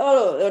was like,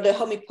 oh, they'll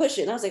help me push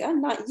it. And I was like, I'm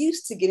not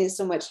used to getting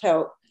so much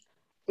help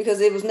because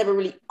it was never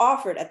really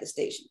offered at the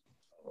station.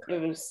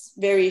 It was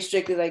very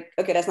strictly like,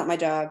 okay, that's not my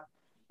job.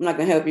 I'm not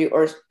going to help you.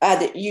 Or I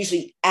had to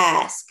usually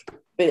ask,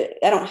 but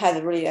I don't have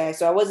to really ask.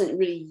 So I wasn't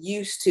really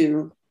used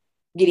to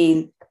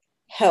getting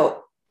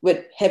help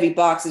with heavy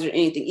boxes or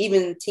anything,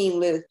 even team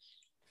lift.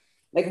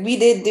 Like we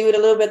did do it a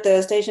little bit at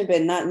the station,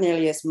 but not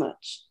nearly as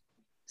much.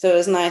 So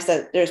it's nice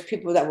that there's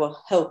people that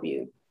will help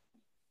you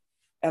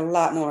a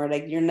lot more.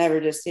 Like you're never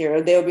just here.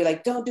 Or they'll be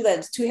like, don't do that.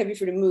 It's too heavy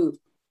for you to move.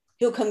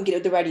 He'll come get it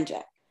with the writing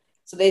jack.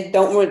 So they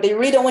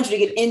really don't want you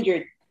to get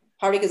injured,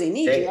 probably because they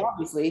need you,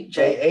 obviously.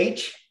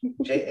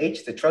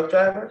 JH, the truck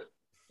driver,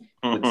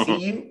 would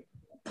see you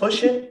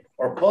pushing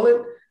or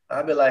pulling.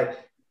 I'd be like,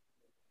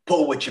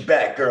 pull with your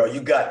back, girl.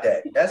 You got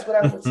that. That's what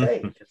I would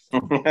say.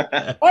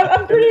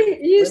 I'm pretty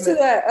used to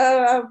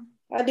that.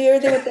 I do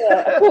everything with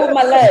I pull with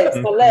my legs.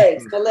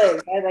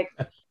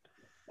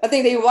 I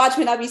think they watch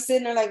me and I'll be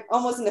sitting there like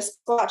almost in a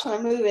squat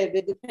trying to move it.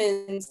 It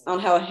depends on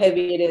how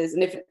heavy it is.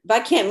 And if I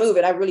can't move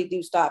it, I really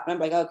do stop. And I'm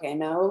like, okay,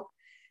 no.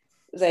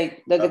 It's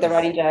like, look at the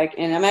riding jack.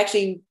 And I'm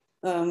actually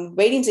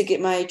waiting to get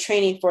my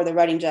training for the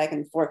riding jack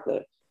and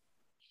forklift.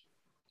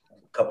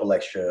 A couple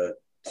extra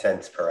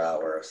cents per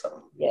hour or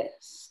something.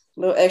 Yes. A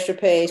little extra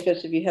pay,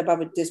 especially if you help out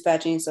with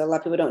dispatching. So a lot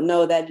of people don't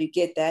know that you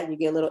get a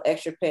little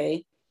extra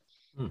pay.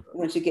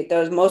 Once you get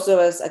those. Most of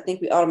us, I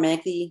think we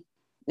automatically,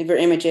 if you're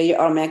MHA, you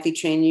automatically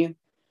train you.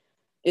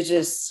 It's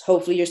just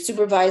hopefully your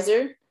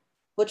supervisor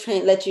will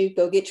let you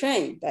go get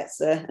trained.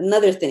 That's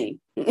another thing.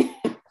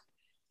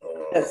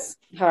 That's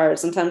hard.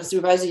 Sometimes the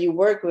supervisor you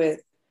work with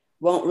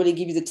won't really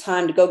give you the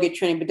time to go get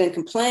training, but then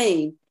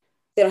complain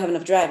they don't have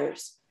enough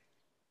drivers.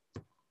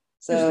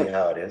 So usually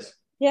how it is.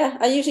 Yeah,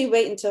 I usually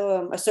wait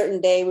until a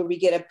certain day where we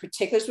get a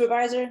particular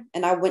supervisor,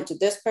 and I went to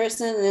this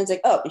person, and it's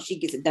like, oh, and she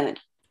gets it done.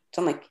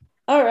 So I'm like,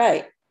 all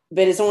right,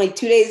 but it's only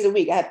 2 days a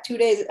week. I have 2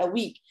 days a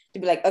week to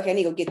be like, okay, I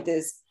need to go get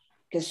this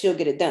because she'll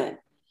get it done.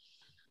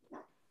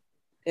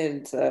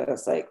 And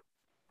it's like,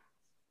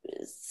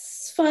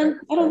 it's fun.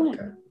 I don't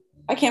know.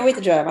 I can't wait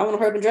to drive. I want to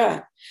hurry up and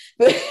drive.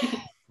 But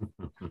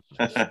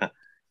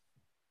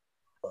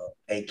Well,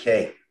 AK,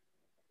 yes.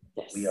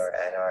 we are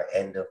at our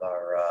end of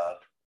our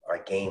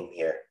game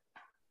here.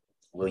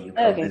 Will you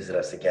come visit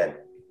us again?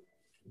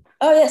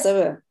 Oh, yes, I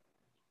will.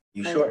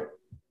 You sure?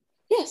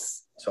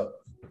 Yes. So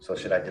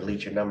should I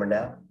delete your number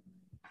now?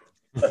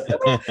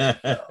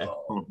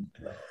 No.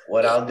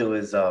 What I'll do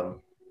is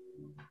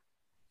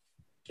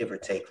give or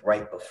take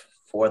right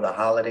before the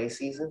holiday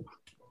season,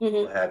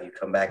 we'll have you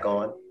come back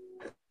on,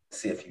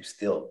 see if you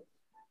still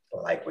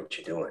like what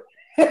you're doing.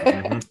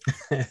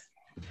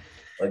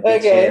 We'll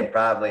get you in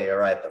probably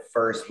the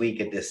first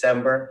week of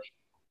December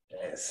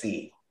and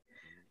see.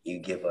 You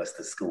give us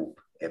the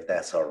scoop if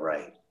that's all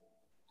right.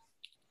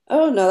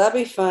 Oh no, that'd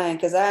be fine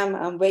because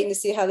I'm waiting to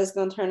see how this is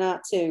gonna turn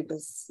out too.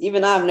 Because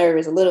even I'm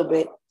nervous a little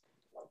bit.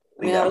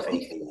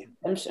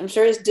 I'm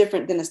sure it's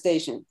different than a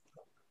station.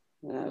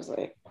 And I was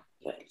like,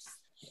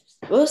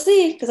 we'll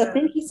see, because I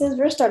think he says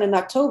we're starting in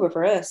October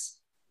for us.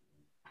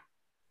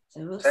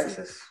 So we'll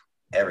Texas,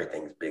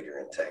 everything's bigger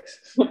in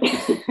Texas.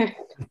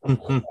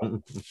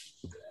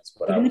 That's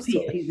what I was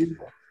told.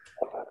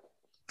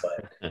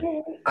 But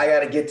I got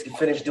to get to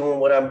finish doing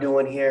what I'm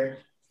doing here.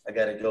 I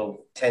got to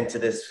go tend to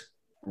this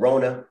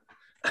Rona.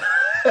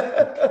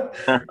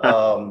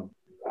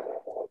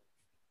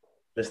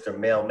 Mr.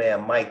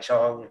 Mailman Mike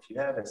Chong, if you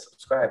haven't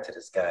subscribed to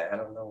this guy, I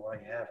don't know why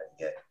you haven't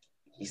yet.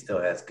 He still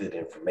has good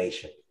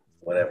information,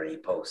 whatever he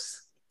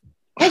posts.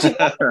 Last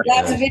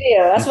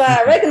video. That's why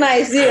I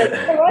recognized you.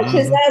 I watched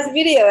his last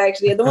video,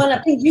 actually, the one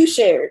I think you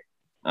shared.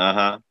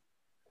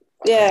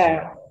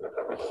 Yeah.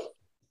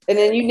 And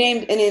then you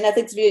named, and then I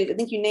think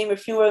you named a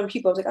few other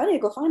people. I was like, I need to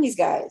go find these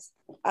guys.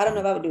 I don't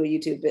know if I would do a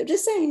YouTube, but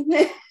just saying.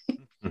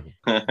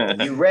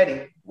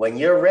 When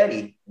you're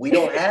ready, we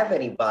don't have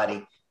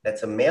anybody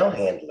that's a mail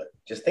handler.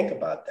 Just think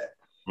about that.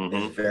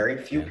 There's very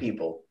few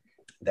people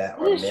that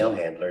are mail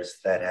handlers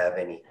that have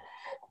any.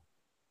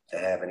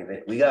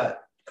 We got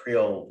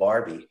Creole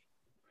Barbie,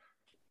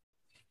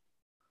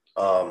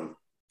 and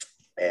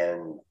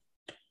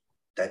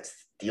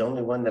that's the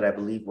only one that I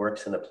believe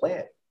works in the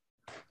plant.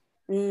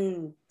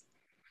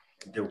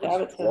 There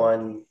was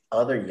one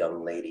other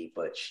young lady,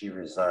 but she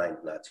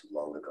resigned not too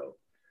long ago.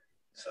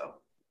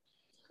 So,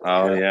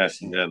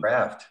 she did.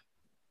 Craft.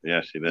 Yeah,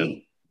 she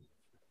did.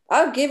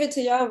 I'll give it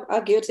to y'all.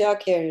 I'll give it to y'all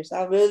carriers.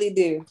 I really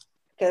do.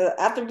 Because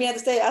after being at the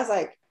state, I was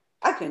like,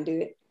 I couldn't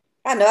do it.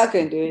 I know I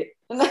couldn't do it.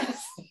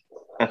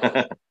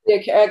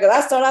 Because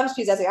I started off as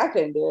pizza. I was like, I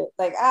couldn't do it.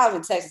 Like, I was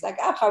in Texas.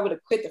 Like, I probably would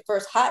have quit the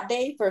first hot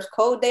day, first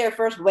cold day, or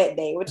first wet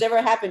day,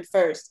 whichever happened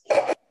first.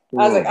 I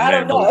was like, I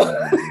don't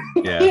know.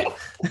 Yeah.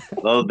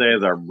 Those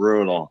days are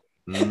brutal.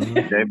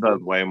 Dave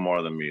does way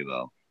more than me,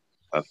 though.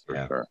 That's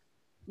for sure.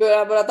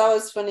 But what I thought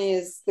was funny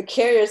is the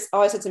carriers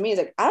always said to me,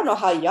 like, I don't know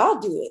how y'all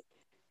do it.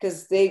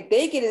 Because they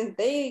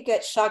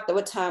get shocked at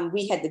what time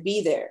we had to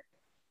be there.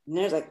 And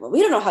they're like, well,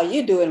 we don't know how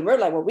you do it. And we're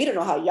like, well, we don't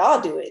know how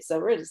y'all do it. So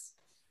we're just,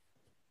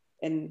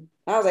 and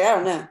I was like, I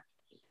don't know.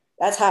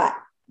 That's hot.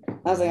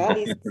 I was like, at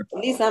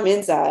least I'm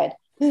inside.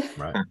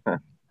 Right.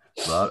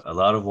 A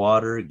lot of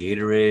water,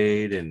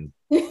 Gatorade, and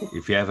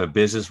if you have a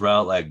business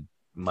route like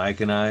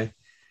Mike and I,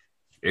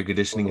 air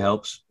conditioning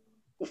helps.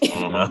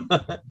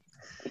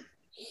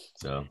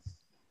 So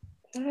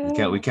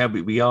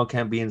we all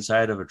can't be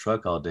inside of a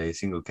truck all day,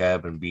 single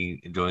cab, and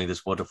be enjoying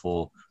this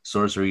wonderful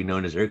sorcery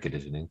known as air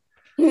conditioning.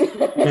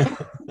 Not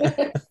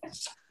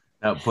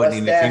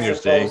putting the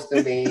fingers supposed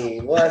to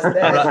mean? What's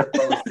that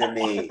supposed to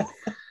mean?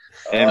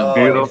 And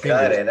beautiful.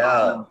 Cut it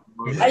out.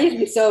 I used to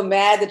be so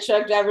mad the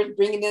truck drivers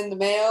bringing in the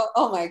mail.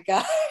 Oh my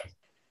God.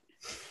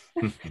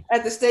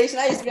 At the station,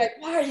 I used to be like,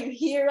 why are you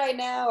here right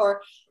now?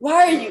 Or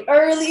why are you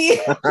early?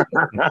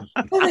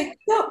 I'm like,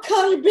 don't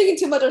come, you're bringing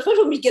too much. Especially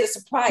when we get a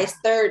surprise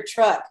third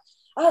truck.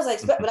 I was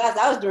like, but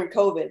I was during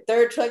COVID.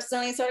 Third truck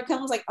suddenly started coming.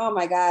 I was like, oh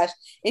my gosh.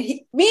 And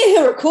me and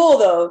him were cool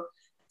though.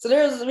 So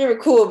we were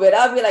cool, but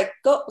I'll be like,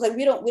 go, like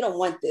we don't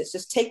want this.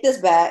 Just take this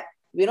back.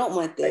 We don't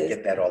want this. I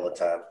get that all the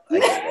time. I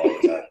get it all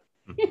the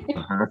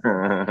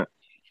time.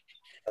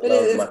 I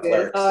love my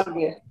clerks. It's all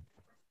good.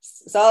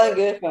 It's all in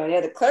good fun.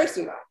 Yeah, the clerks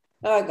are,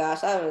 oh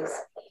gosh, I was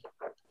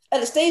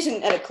at a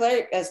station,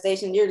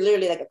 you're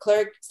literally like a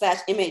clerk /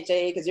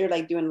 MHA because you're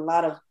like doing a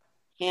lot of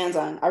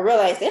hands-on. I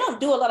realize they don't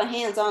do a lot of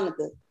hands-on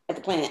at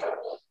the plant,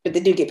 but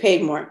they do get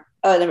paid more.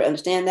 I'll never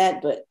understand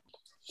that, but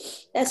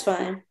that's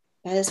fine.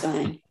 That is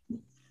fine.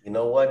 You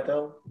know what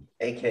though?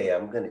 AK,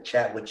 I'm gonna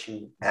chat with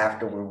you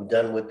after we're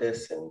done with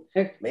this, and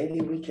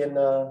maybe we can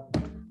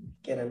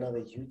get another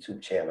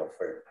YouTube channel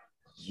for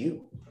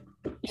you.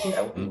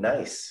 That would be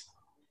nice.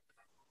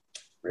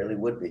 Really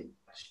would be.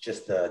 It's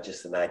just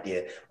an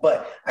idea.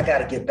 But I got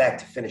to get back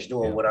to finish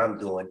doing what I'm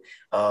doing.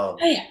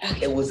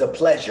 It was a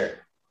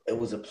pleasure. It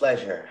was a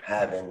pleasure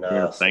having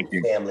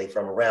family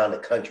from around the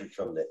country,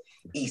 from the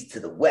east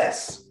to the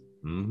west,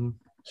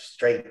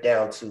 straight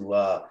down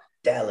to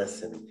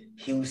Dallas and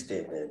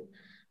Houston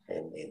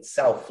and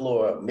South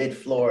Florida, mid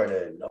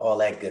Florida, and all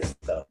that good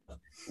stuff.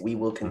 We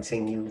will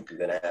continue. We're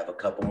going to have a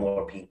couple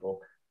more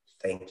people.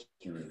 Thank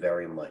you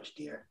very much,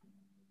 dear.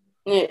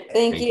 Yeah,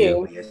 thank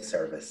you for your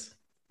service.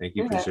 Thank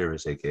you for your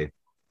service, AK.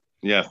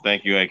 Yes,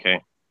 thank you,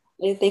 AK.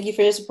 Yeah, thank you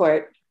for your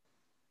support.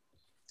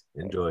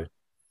 Enjoy.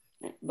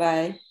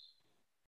 Bye.